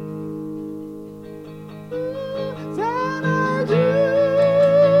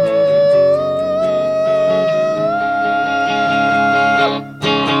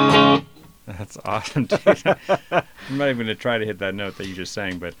 That's awesome, dude. I'm not even going to try to hit that note that you just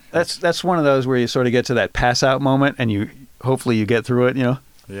sang, but that's one of those where you sort of get to that pass out moment, and hopefully you get through it.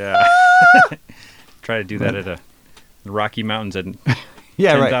 Yeah. Try to do that at the Rocky Mountains at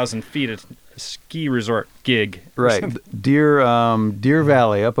 10,000 feet at a ski resort gig. Right, Deer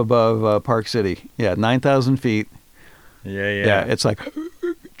Valley up above Park City. Yeah, 9,000 feet. Yeah. It's like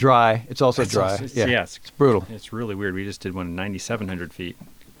dry. It's also dry. It's brutal. It's really weird. We just did one at 9,700 feet.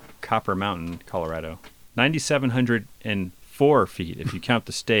 Copper Mountain, Colorado. 9,704 feet if you count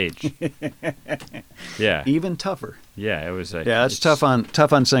the stage. Yeah. Even tougher. Yeah, it was. It's tough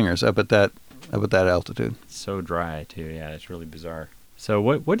on singers up at that at that altitude. So dry too. Yeah, it's really bizarre. So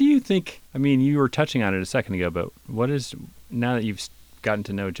what do you think? I mean, you were touching on it a second ago, but what is, now that you've gotten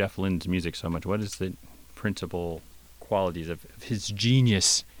to know Jeff Lynne's music so much, what is the principal qualities of his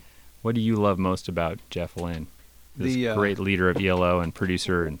genius? What do you love most about Jeff Lynne? This great leader of ELO and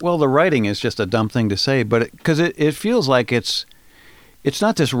producer. And well, the writing is just a dumb thing to say, but because it feels like it's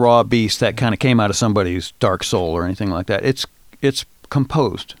not this raw beast that kind of came out of somebody's dark soul or anything like that. It's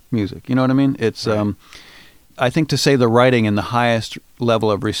composed music. You know what I mean? It's right. I think to say the writing in the highest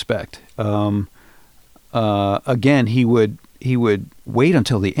level of respect. Again, he would wait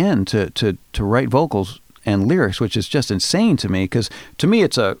until the end to write vocals and lyrics, which is just insane to me. Because to me,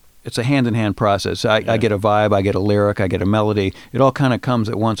 it's a hand-in-hand process. I get a vibe, I get a lyric, I get a melody. It all kind of comes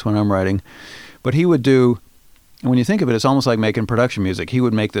at once when I'm writing. But he would do, when you think of it, it's almost like making production music. He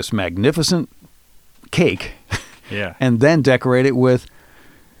would make this magnificent cake, and then decorate it with.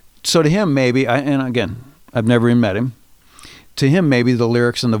 So to him, maybe, and again, I've never even met him. To him, maybe the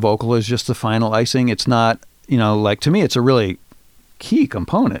lyrics and the vocal is just the final icing. It's not, like to me, it's a really key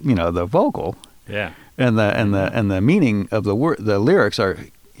component. The vocal, and the meaning of the word, the lyrics are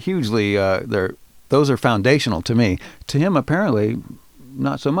hugely. Those are foundational to me. To him, apparently,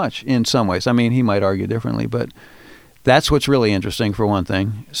 not so much in some ways. I mean, he might argue differently, but that's what's really interesting for one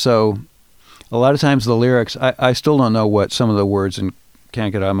thing. So, a lot of times the lyrics, I still don't know what some of the words in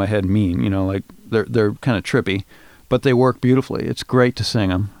Can't Get Out of My Head mean. Like they're kind of trippy, but they work beautifully. It's great to sing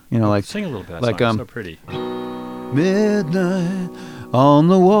them. Like sing a little bit. That song. So pretty. Midnight on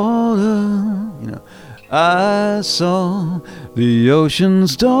the water, I saw the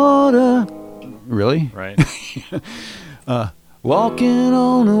ocean's daughter. Really? Right. Walking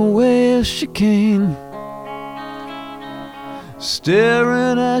on a wave chicane,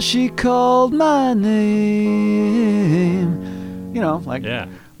 staring as she called my name.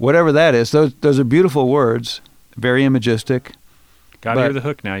 Whatever that is. Those are beautiful words, very imagistic. Gotta hear the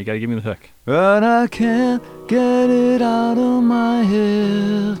hook now. You gotta give me the hook. But I can't get it out of my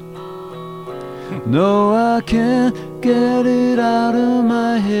head. No, I can't get it out of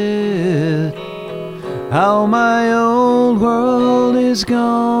my head. How my old world is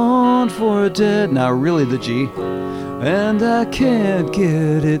gone for dead. Now really the G. And I can't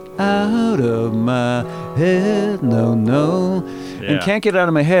get it out of my head. No. Yeah. And can't get it out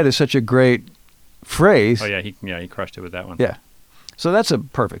of my head is such a great phrase. Oh yeah, he crushed it with that one. Yeah. So that's a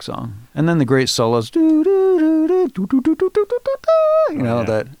perfect song. And then the great solos. That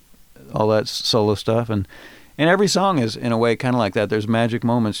all that solo stuff, and every song is in a way kind of like that. There's magic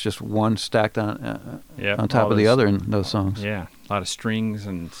moments, just one stacked on top of the other in those songs. Yeah, a lot of strings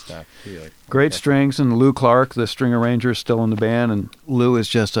and stuff too. Great strings, and Lou Clark, the string arranger, is still in the band, and Lou is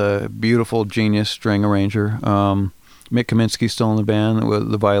just a beautiful genius string arranger. Mick Kaminsky's still in the band,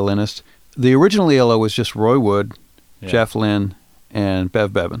 the violinist. The original ELO was just Roy Wood, Jeff Lynne, and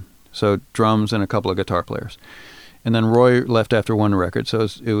Bev Bevan. So drums and a couple of guitar players. And then Roy left after one record, so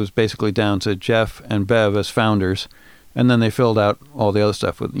it was basically down to Jeff and Bev as founders, and then they filled out all the other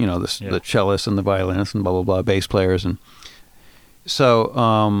stuff with the cellist and the violinist and blah blah blah, bass players, and so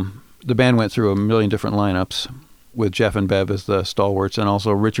the band went through a million different lineups with Jeff and Bev as the stalwarts, and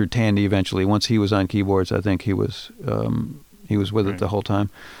also Richard Tandy eventually. Once he was on keyboards, I think he was with it the whole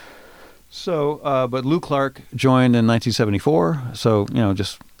time. So, but Lou Clark joined in 1974, so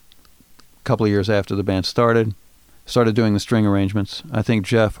just a couple of years after the band started doing the string arrangements. I think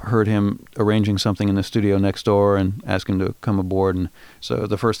Jeff heard him arranging something in the studio next door and asked him to come aboard. And so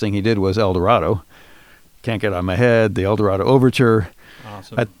the first thing he did was El Dorado. Can't Get Out of My Head, the El Dorado Overture.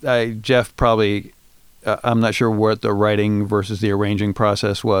 Awesome. Jeff probably, I'm not sure what the writing versus the arranging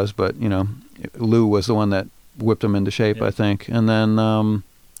process was, but, Lou was the one that whipped him into shape, I think. And then,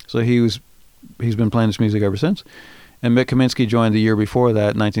 so he's been playing this music ever since. And Mick Kaminsky joined the year before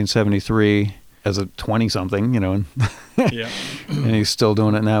that, 1973, as a 20-something, and he's still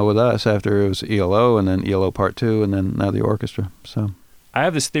doing it now with us after it was ELO, and then ELO Part 2, and then now the orchestra. So I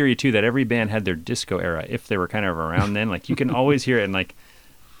have this theory, too, that every band had their disco era, if they were kind of around then. Like, you can always hear it, and,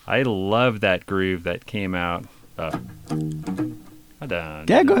 I love that groove that came out. Yeah,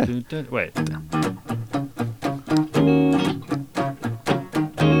 go ahead. Wait.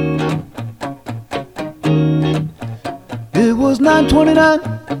 It was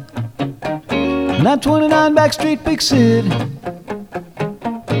 9:29. 929 Backstreet, Big City.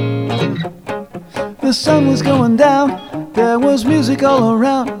 The sun was going down. There was music all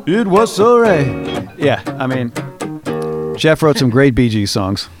around. It was so right. Yeah, I mean, Jeff wrote some great Bee Gees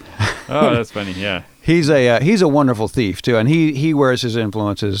songs. Oh, that's funny. Yeah, he's a wonderful thief too, and he wears his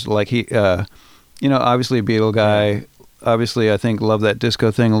influences like he, obviously a Beatle guy, obviously, I think, loved that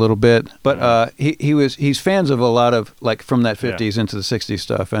disco thing a little bit. But he's fans of a lot of, like, from that 50s into the 60s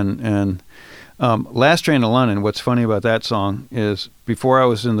stuff. And Last Train to London, what's funny about that song is before I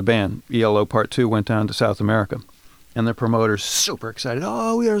was in the band, ELO Part 2 went down to South America. And the promoter's super excited.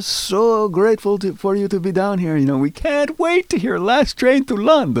 Oh, we are so grateful for you to be down here. You know, we can't wait to hear Last Train to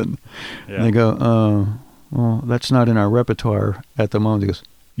London. Yeah. And they go, well, that's not in our repertoire at the moment. He goes,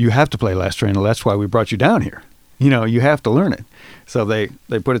 you have to play Last Train. That's why we brought you down here. You know, you have to learn it. So they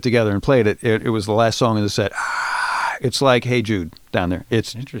put it together and played it. It was the last song in the set. It's like Hey Jude down there.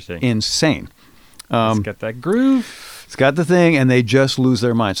 It's interesting, insane. It's got that groove. It's got the thing, and they just lose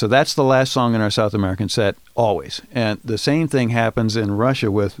their mind. So that's the last song in our South American set, always. And the same thing happens in Russia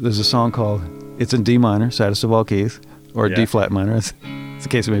there's a song called, it's in D minor, saddest of all keys, or D flat minor, as the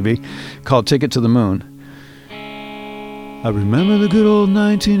case may be, called Ticket to the Moon. I remember the good old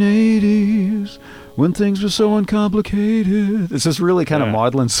 1980s when things were so uncomplicated. It's this really kind of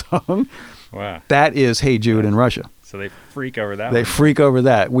maudlin song. Wow. That is Hey Jude in Russia. So they freak over that. They freak over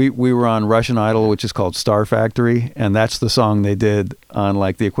that. We were on Russian Idol, which is called Star Factory, and that's the song they did on,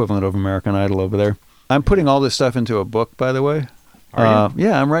 like, the equivalent of American Idol over there. I'm putting all this stuff into a book, by the way. Are you?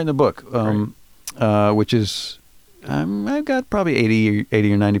 Yeah, I'm writing a book, which is I've got probably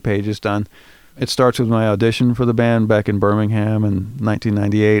 80 or 90 pages done. It starts with my audition for the band back in Birmingham in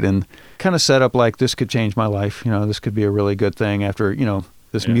 1998, and kind of set up like this could change my life. You know, this could be a really good thing after, you know,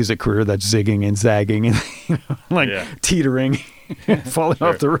 this music career that's zigging and zagging and, you know, teetering, falling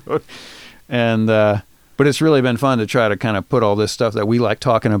off the road. And but it's really been fun to try to kind of put all this stuff that we like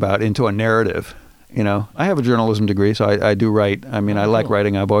talking about into a narrative. You know, I have a journalism degree, so I do write. I mean, I like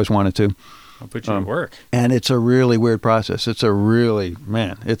writing. I've always wanted to. I'll put you to work. And it's a really weird process. It's a really,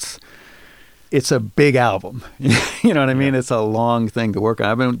 it's a big album. You know what I mean? It's a long thing to work on.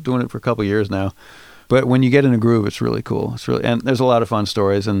 I've been doing it for a couple of years now. But when you get in a groove, it's really cool. And there's a lot of fun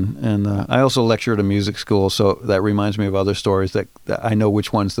stories. And I also lecture at a music school, so that reminds me of other stories that I know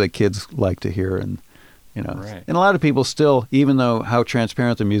which ones the kids like to hear. And, you know, and a lot of people still, even though how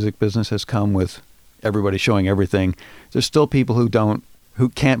transparent the music business has come with everybody showing everything, there's still people who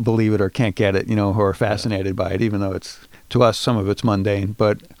can't believe it or can't get it, you know, who are fascinated by it, even though it's, to us, some of it's mundane.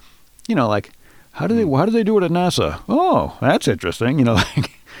 But, you know, like, how do they do it at NASA? Oh, that's interesting. You know,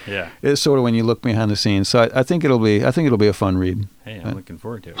 like. Yeah, it's sort of when you look behind the scenes. So I think it'll be a fun read. Hey, I'm looking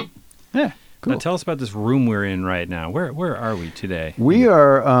forward to it. Yeah, cool. Now tell us about this room we're in right now. Where are we today? We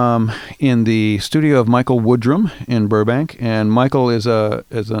are in the studio of Michael Woodrum in Burbank, and Michael is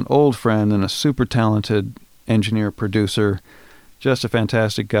an old friend and a super talented engineer producer, just a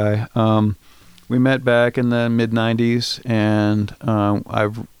fantastic guy. We met back in the mid '90s, and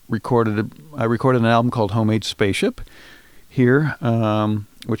I recorded an album called Homemade Spaceship here.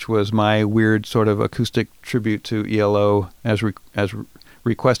 Which was my weird sort of acoustic tribute to ELO as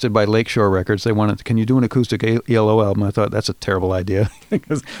requested by Lakeshore Records. They wanted, can you do an acoustic ELO album? I thought, that's a terrible idea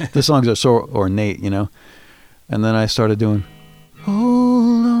because the songs are so ornate, you know. And then I started doing,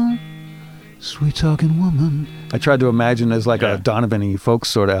 hold on, sweet talking woman. I tried to imagine as like a Donovan-y folk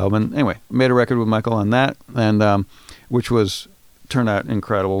sort of album. Anyway, made a record with Michael on that, and which turned out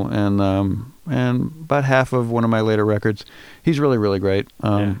incredible. And about half of one of my later records. He's really, really great.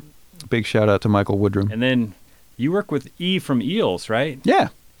 Big shout out to Michael Woodrum. And then you work with E from Eels, right? Yeah.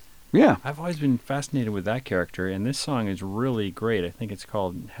 I've always been fascinated with that character, and this song is really great. I think it's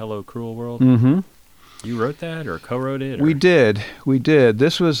called Hello Cruel World. Mm-hmm. You wrote that or co-wrote it? Or? We did.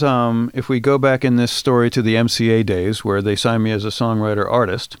 This was, if we go back in this story to the MCA days where they signed me as a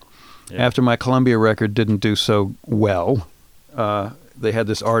songwriter-artist, after my Columbia record didn't do so well, they had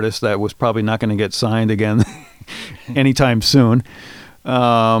this artist that was probably not going to get signed again anytime soon.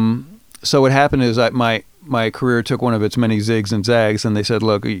 So what happened is my career took one of its many zigs and zags, and they said,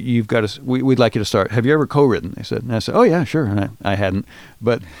 look, you've got to, we'd like you to start. Have you ever co-written? They said, and I said, oh yeah, sure. And I hadn't,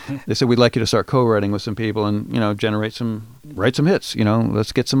 but they said, we'd like you to start co-writing with some people and, you know, write some hits, you know,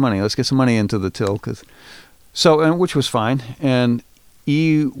 let's get some money into the till. And which was fine. And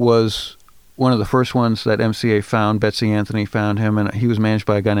E was one of the first ones that MCA found. Betsy Anthony found him, and he was managed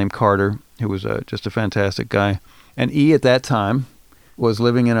by a guy named Carter, who was just a fantastic guy. And E at that time was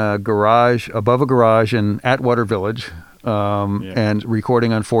living in a garage, above a garage in Atwater Village, and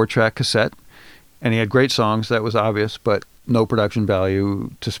recording on 4-track cassette. And he had great songs, that was obvious, but no production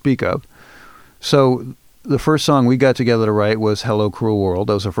value to speak of. So the first song we got together to write was Hello Cruel World.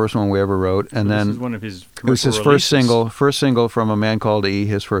 That was the first one we ever wrote. And so then this is one of his it was his releases. first single from A Man Called E,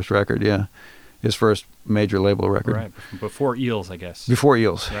 his first record, his first major label record. Right, before Eels, I guess. Before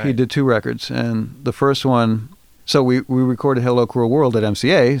Eels. Right. He did 2 records. And the first one, So we recorded Hello Cruel World at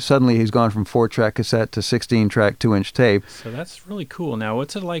MCA. Suddenly he's gone from 4-track cassette to 16-track 2-inch tape. So that's really cool. Now,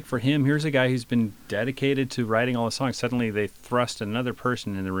 what's it like for him? Here's a guy who's been dedicated to writing all the songs. Suddenly they thrust another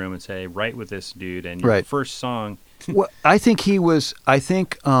person in the room and say, write with this dude. And your first song... Well, I think here, the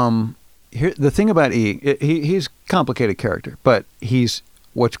thing about E, he's a complicated character, but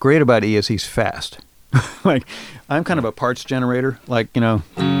what's great about E is he's fast. Like, I'm kind of a parts generator. Like,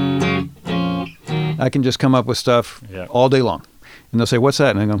 I can just come up with stuff all day long. And they'll say, what's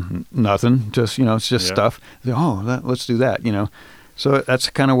that? And I go, nothing. Just, it's just stuff. They go, let's do that, So that's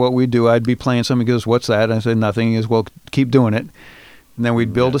kind of what we do. I'd be playing something. He goes, what's that? And I said, nothing. He goes, well, keep doing it. And then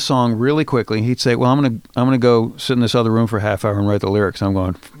we'd build a song really quickly. He'd say, well, I'm gonna go sit in this other room for a half hour and write the lyrics. And I'm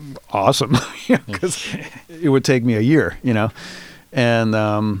going, awesome. Because it would take me a year,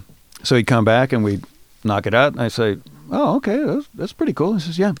 And so he'd come back and we'd knock it out. And I'd say, oh, okay, that's pretty cool. He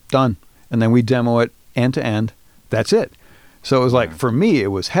says, yeah, done. And then we demo it end to end. That's it. So it was like, for me, it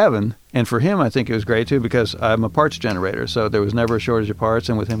was heaven. And for him, I think it was great too, because I'm a parts generator. So there was never a shortage of parts.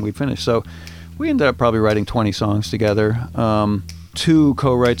 And with him, we finished. So we ended up probably writing 20 songs together. 2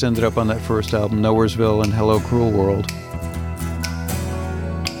 co-writes ended up on that first album, Nowheresville and Hello Cruel World.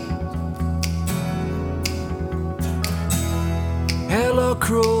 Hello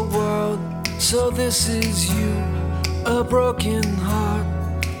cruel world, so this is you, a broken heart,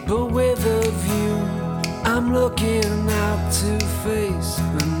 but with a view. I'm looking out to face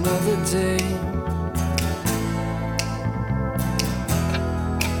another day.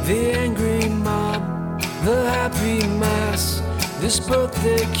 The angry mob, the happy mass, this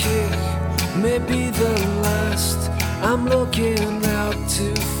birthday cake may be the last. I'm looking out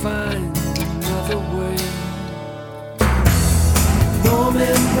to find another way.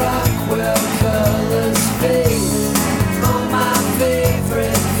 Norman Rockwell, colors fade. All my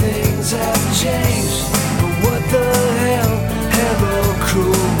favorite things have changed. But what the hell, hello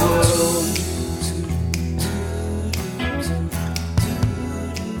cruel world.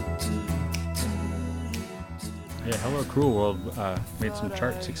 Yeah, Hello Cruel World made some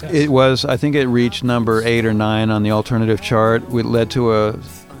chart success. It was, I think it reached number 8 or 9 on the alternative chart. It led to a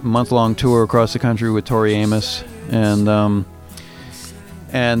month-long tour across the country with Tori Amos.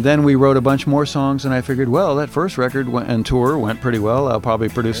 And then we wrote a bunch more songs, and I figured, well, that first record and tour went pretty well. I'll probably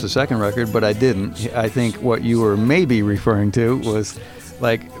produce the second record, but I didn't. I think what you were maybe referring to was,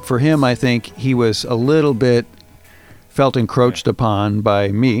 like, for him, I think he was a little bit felt encroached upon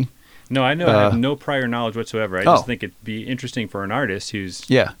by me. No, I know. I have no prior knowledge whatsoever. I just think it'd be interesting for an artist who's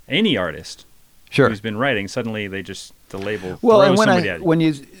any artist who's been writing. Suddenly, the label throws somebody at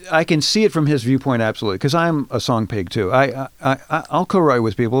you. I can see it from his viewpoint, absolutely, because I'm a song pig too. I'll co-write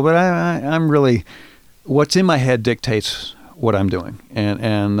with people, but I'm really, what's in my head dictates what I'm doing,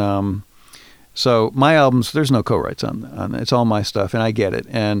 and so my albums, there's no co-writes on it's all my stuff, and I get it,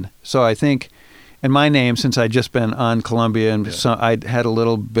 and so I think, and my name, since I'd just been on Columbia, and so I'd had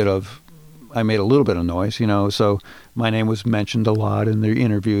I made a little bit of noise, so my name was mentioned a lot in the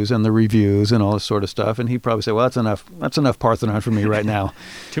interviews and the reviews and all this sort of stuff. And he'd probably say, well, that's enough Parthenon for me right now.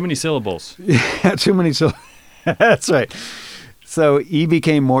 Too many syllables. Yeah, too many syllables. That's right. So E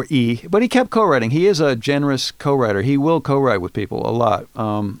became more E, but he kept co-writing. He is a generous co-writer. He will co-write with people a lot.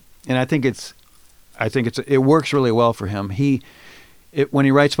 And I think it works really well for him. When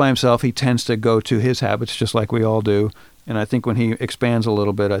he writes by himself, he tends to go to his habits, just like we all do. And I think when he expands a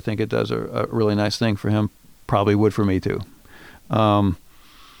little bit, I think it does a really nice thing for him. Probably would for me too. So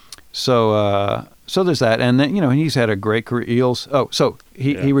there's that. And then, he's had a great career. Eels. Oh, so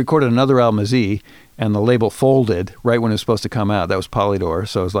he recorded another album as E, and the label folded right when it was supposed to come out. That was Polydor.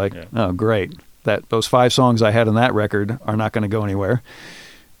 So it was like, oh, great. Those 5 songs I had on that record are not going to go anywhere.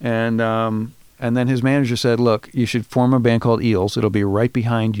 And then his manager said, look, you should form a band called Eels. It'll be right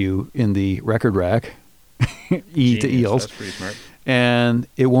behind you in the record rack. E to Eels. That's pretty smart. And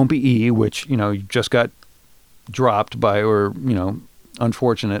it won't be E, which, just got dropped by, or,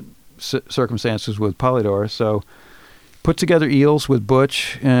 unfortunate circumstances with Polydor. So put together Eels with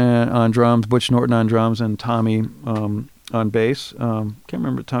Butch on drums, Butch Norton on drums, and Tommy on bass. Can't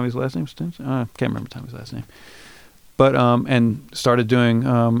remember Tommy's last name. But and started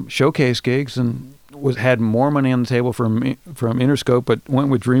doing showcase gigs, and had more money on the table from Interscope, but went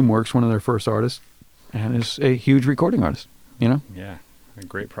with DreamWorks, one of their first artists, and is a huge recording artist. Yeah, a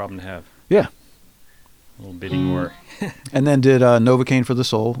great problem to have. Yeah. A little bidding war. And then did Novocaine for the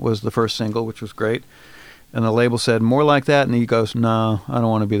Soul was the first single, which was great. And the label said, more like that. And he goes, no, I don't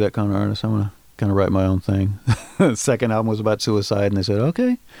want to be that kind of artist. I want to kind of write my own thing. The second album was about suicide. And they said,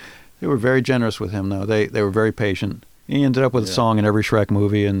 okay. They were very generous with him, though. They were very patient. He ended up with a song in every Shrek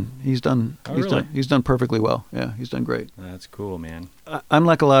movie, and he's done perfectly well. Yeah, he's done great. That's cool, man. I'm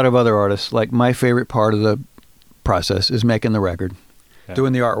like a lot of other artists. Like, my favorite part of the process is making the record,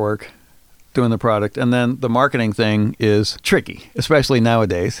 doing the artwork, doing the product, and then the marketing thing is tricky, especially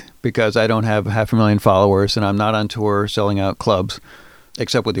nowadays, because I don't have 500,000 followers, and I'm not on tour selling out clubs,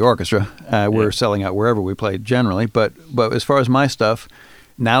 except with the orchestra. We're selling out wherever we play generally, but as far as my stuff,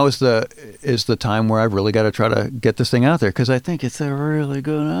 now is the time where I've really got to try to get this thing out there, because I think it's a really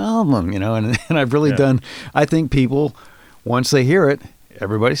good album, and I've really done. I think people, once they hear it,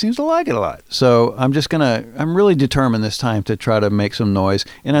 everybody seems to like it a lot. So I'm really determined this time to try to make some noise.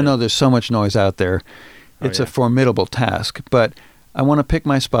 And I know there's so much noise out there. It's a formidable task, but I want to pick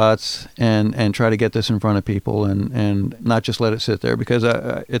my spots and try to get this in front of people and not just let it sit there, because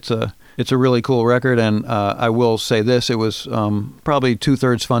it's a really cool record. And I will say this, it was probably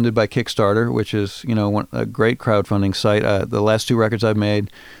 2/3 funded by Kickstarter, which is, a great crowdfunding site. The last 2 records I've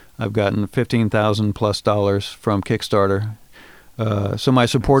made, I've gotten $15,000+ from Kickstarter. So my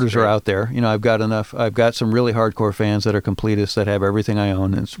supporters are out there. I've got some really hardcore fans that are completists that have everything I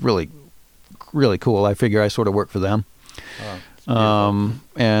own. And it's really, really cool. I figure I sort of work for them. But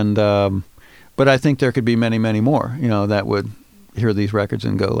I think there could be many, many more, that would hear these records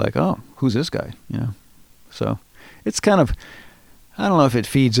and go like, oh, who's this guy? So it's kind of, I don't know if it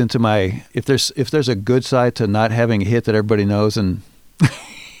feeds into if there's a good side to not having a hit that everybody knows, and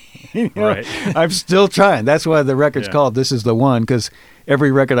right. I'm still trying. That's why the record's called This Is the One, because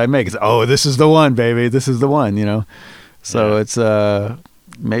every record I make is, oh, this is the one, baby. This is the one, So it's,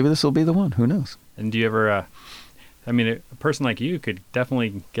 maybe this will be the one. Who knows? And do you ever, a person like you could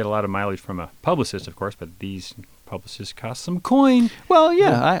definitely get a lot of mileage from a publicist, of course, but these publicists cost some coin. Well,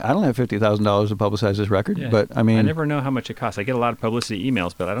 yeah, I don't have $50,000 to publicize this record, but I never know how much it costs. I get a lot of publicity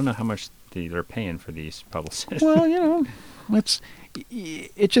emails, but I don't know how much they're paying for these publicists. Well,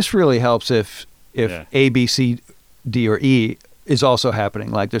 it just really helps if A, B, C, D, or E is also happening.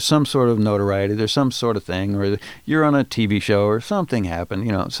 Like, there's some sort of notoriety, there's some sort of thing, or you're on a TV show or something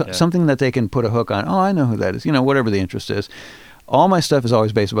happened, something that they can put a hook on. Oh, I know who that is, whatever the interest is. All my stuff is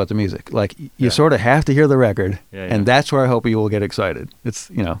always based about the music. Like, you sort of have to hear the record, and that's where I hope you will get excited. It's,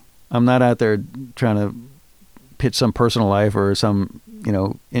 I'm not out there trying to pitch some personal life or some,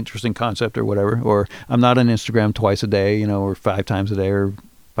 interesting concept or whatever, or I'm not on Instagram twice a day, or 5 times a day or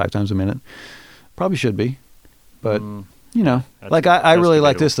 5 times a minute. Probably should be, but I really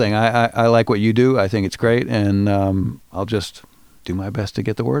like this thing. I like what you do. I think it's great, and I'll just do my best to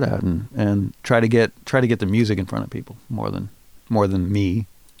get the word out and try to get the music in front of people more than me,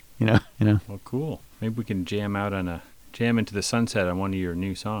 Well, cool. Maybe we can jam into the sunset on one of your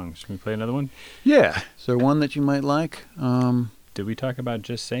new songs. Can we play another one? Yeah. Is there one that you might like? Did we talk about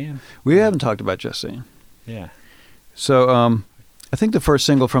Just Saying? We haven't talked about Just Saying. Yeah. So I think the first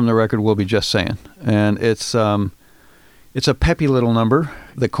single from the record will be Just Saying, and it's a peppy little number.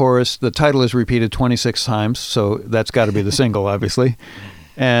 The chorus, the title is repeated 26 times, so that's got to be the single, obviously.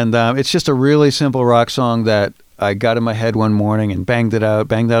 And it's just a really simple rock song that I got in my head one morning and banged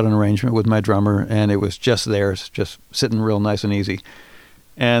out an arrangement with my drummer, and it was just there, just sitting real nice and easy.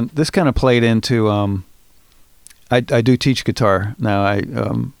 And this kind of played into, I do teach guitar now. I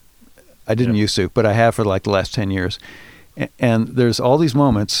didn't used to, but I have for like the last 10 years. And there's all these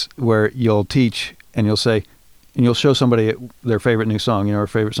moments where you'll teach and you'll say, and you'll show somebody their favorite new song, or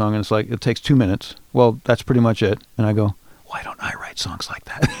favorite song, and it's like, it takes 2 minutes. Well, that's pretty much it. And I go, why don't I write songs like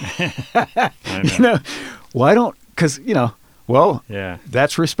that? Why don't, because,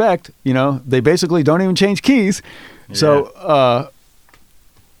 that's respect. They basically don't even change keys. Yeah. So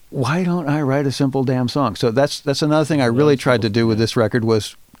why don't I write a simple damn song? So that's another thing I really tried to do with this record,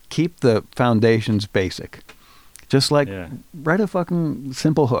 was keep the foundations basic. Just like write a fucking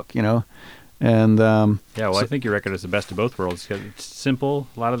simple hook, And I think your record is the best of both worlds. It's simple,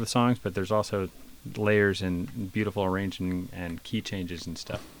 a lot of the songs, but there's also layers and beautiful arranging and key changes and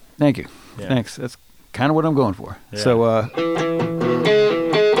stuff. Thank you. Yeah. Thanks. That's kind of what I'm going for. Yeah. So oh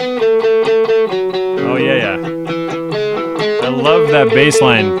yeah. I love that bass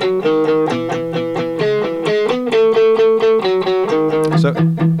line. So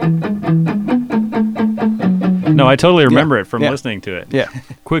no, I totally remember it from listening to it. Yeah.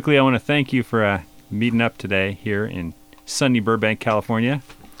 Quickly, I want to thank you for meeting up today here in sunny Burbank, California.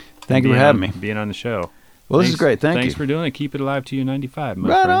 Thank you for having me. Being on the show. Well, this is great. Thanks you. Thanks for doing it. Keep it alive to you 95, my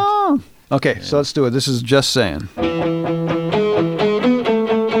friend. Right on. Okay, so let's do it. This is Just Saying.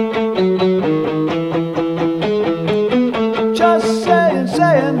 Just saying,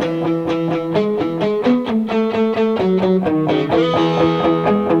 saying.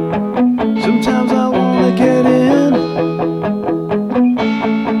 Sometimes I wanna get in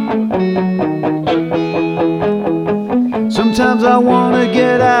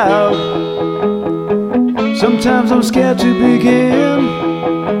I'm scared to begin.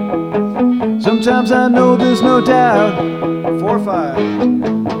 Sometimes I know there's no doubt.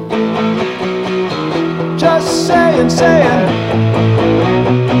 4-5. Just saying,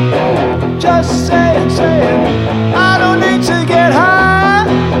 just saying, I don't need to get high.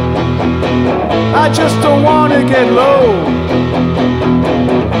 I just don't want to get low.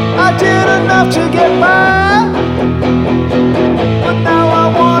 I did enough to get by, but now I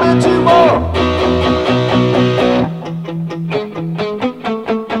want to do more.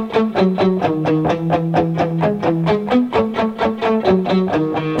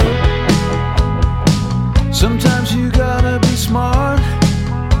 Sometimes you gotta be smart.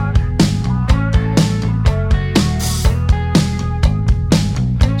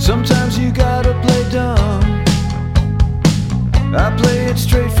 Sometimes you gotta play dumb. I play it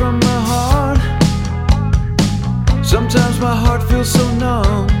straight from my heart. Sometimes my heart feels so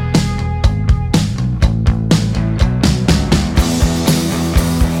numb.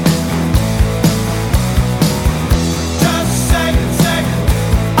 Just saying,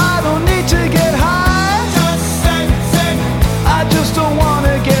 I don't need to get high. Just saying, I just don't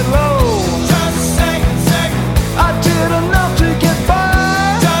wanna get low. Just saying, I did enough to get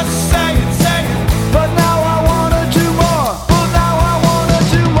by. Just saying, but now I wanna do more. But now I wanna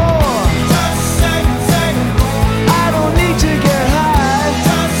do more. Just saying, I don't need to get high.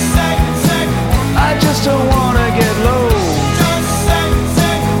 Just saying, I just don't wanna get low. Just saying,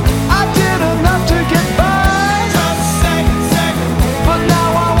 I did enough to get by. Just saying, but now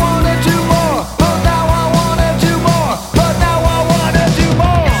I wanna do more. But now I wanna do more. But now I wanna do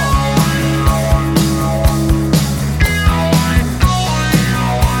more.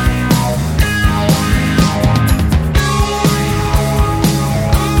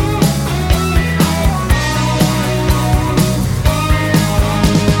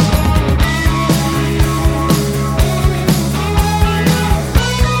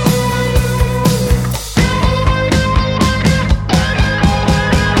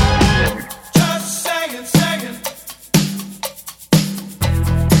 Just saying,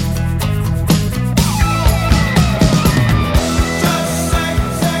 just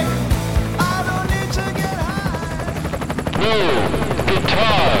saying, I don't need to get high. No,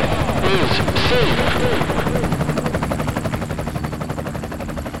 guitar is safe.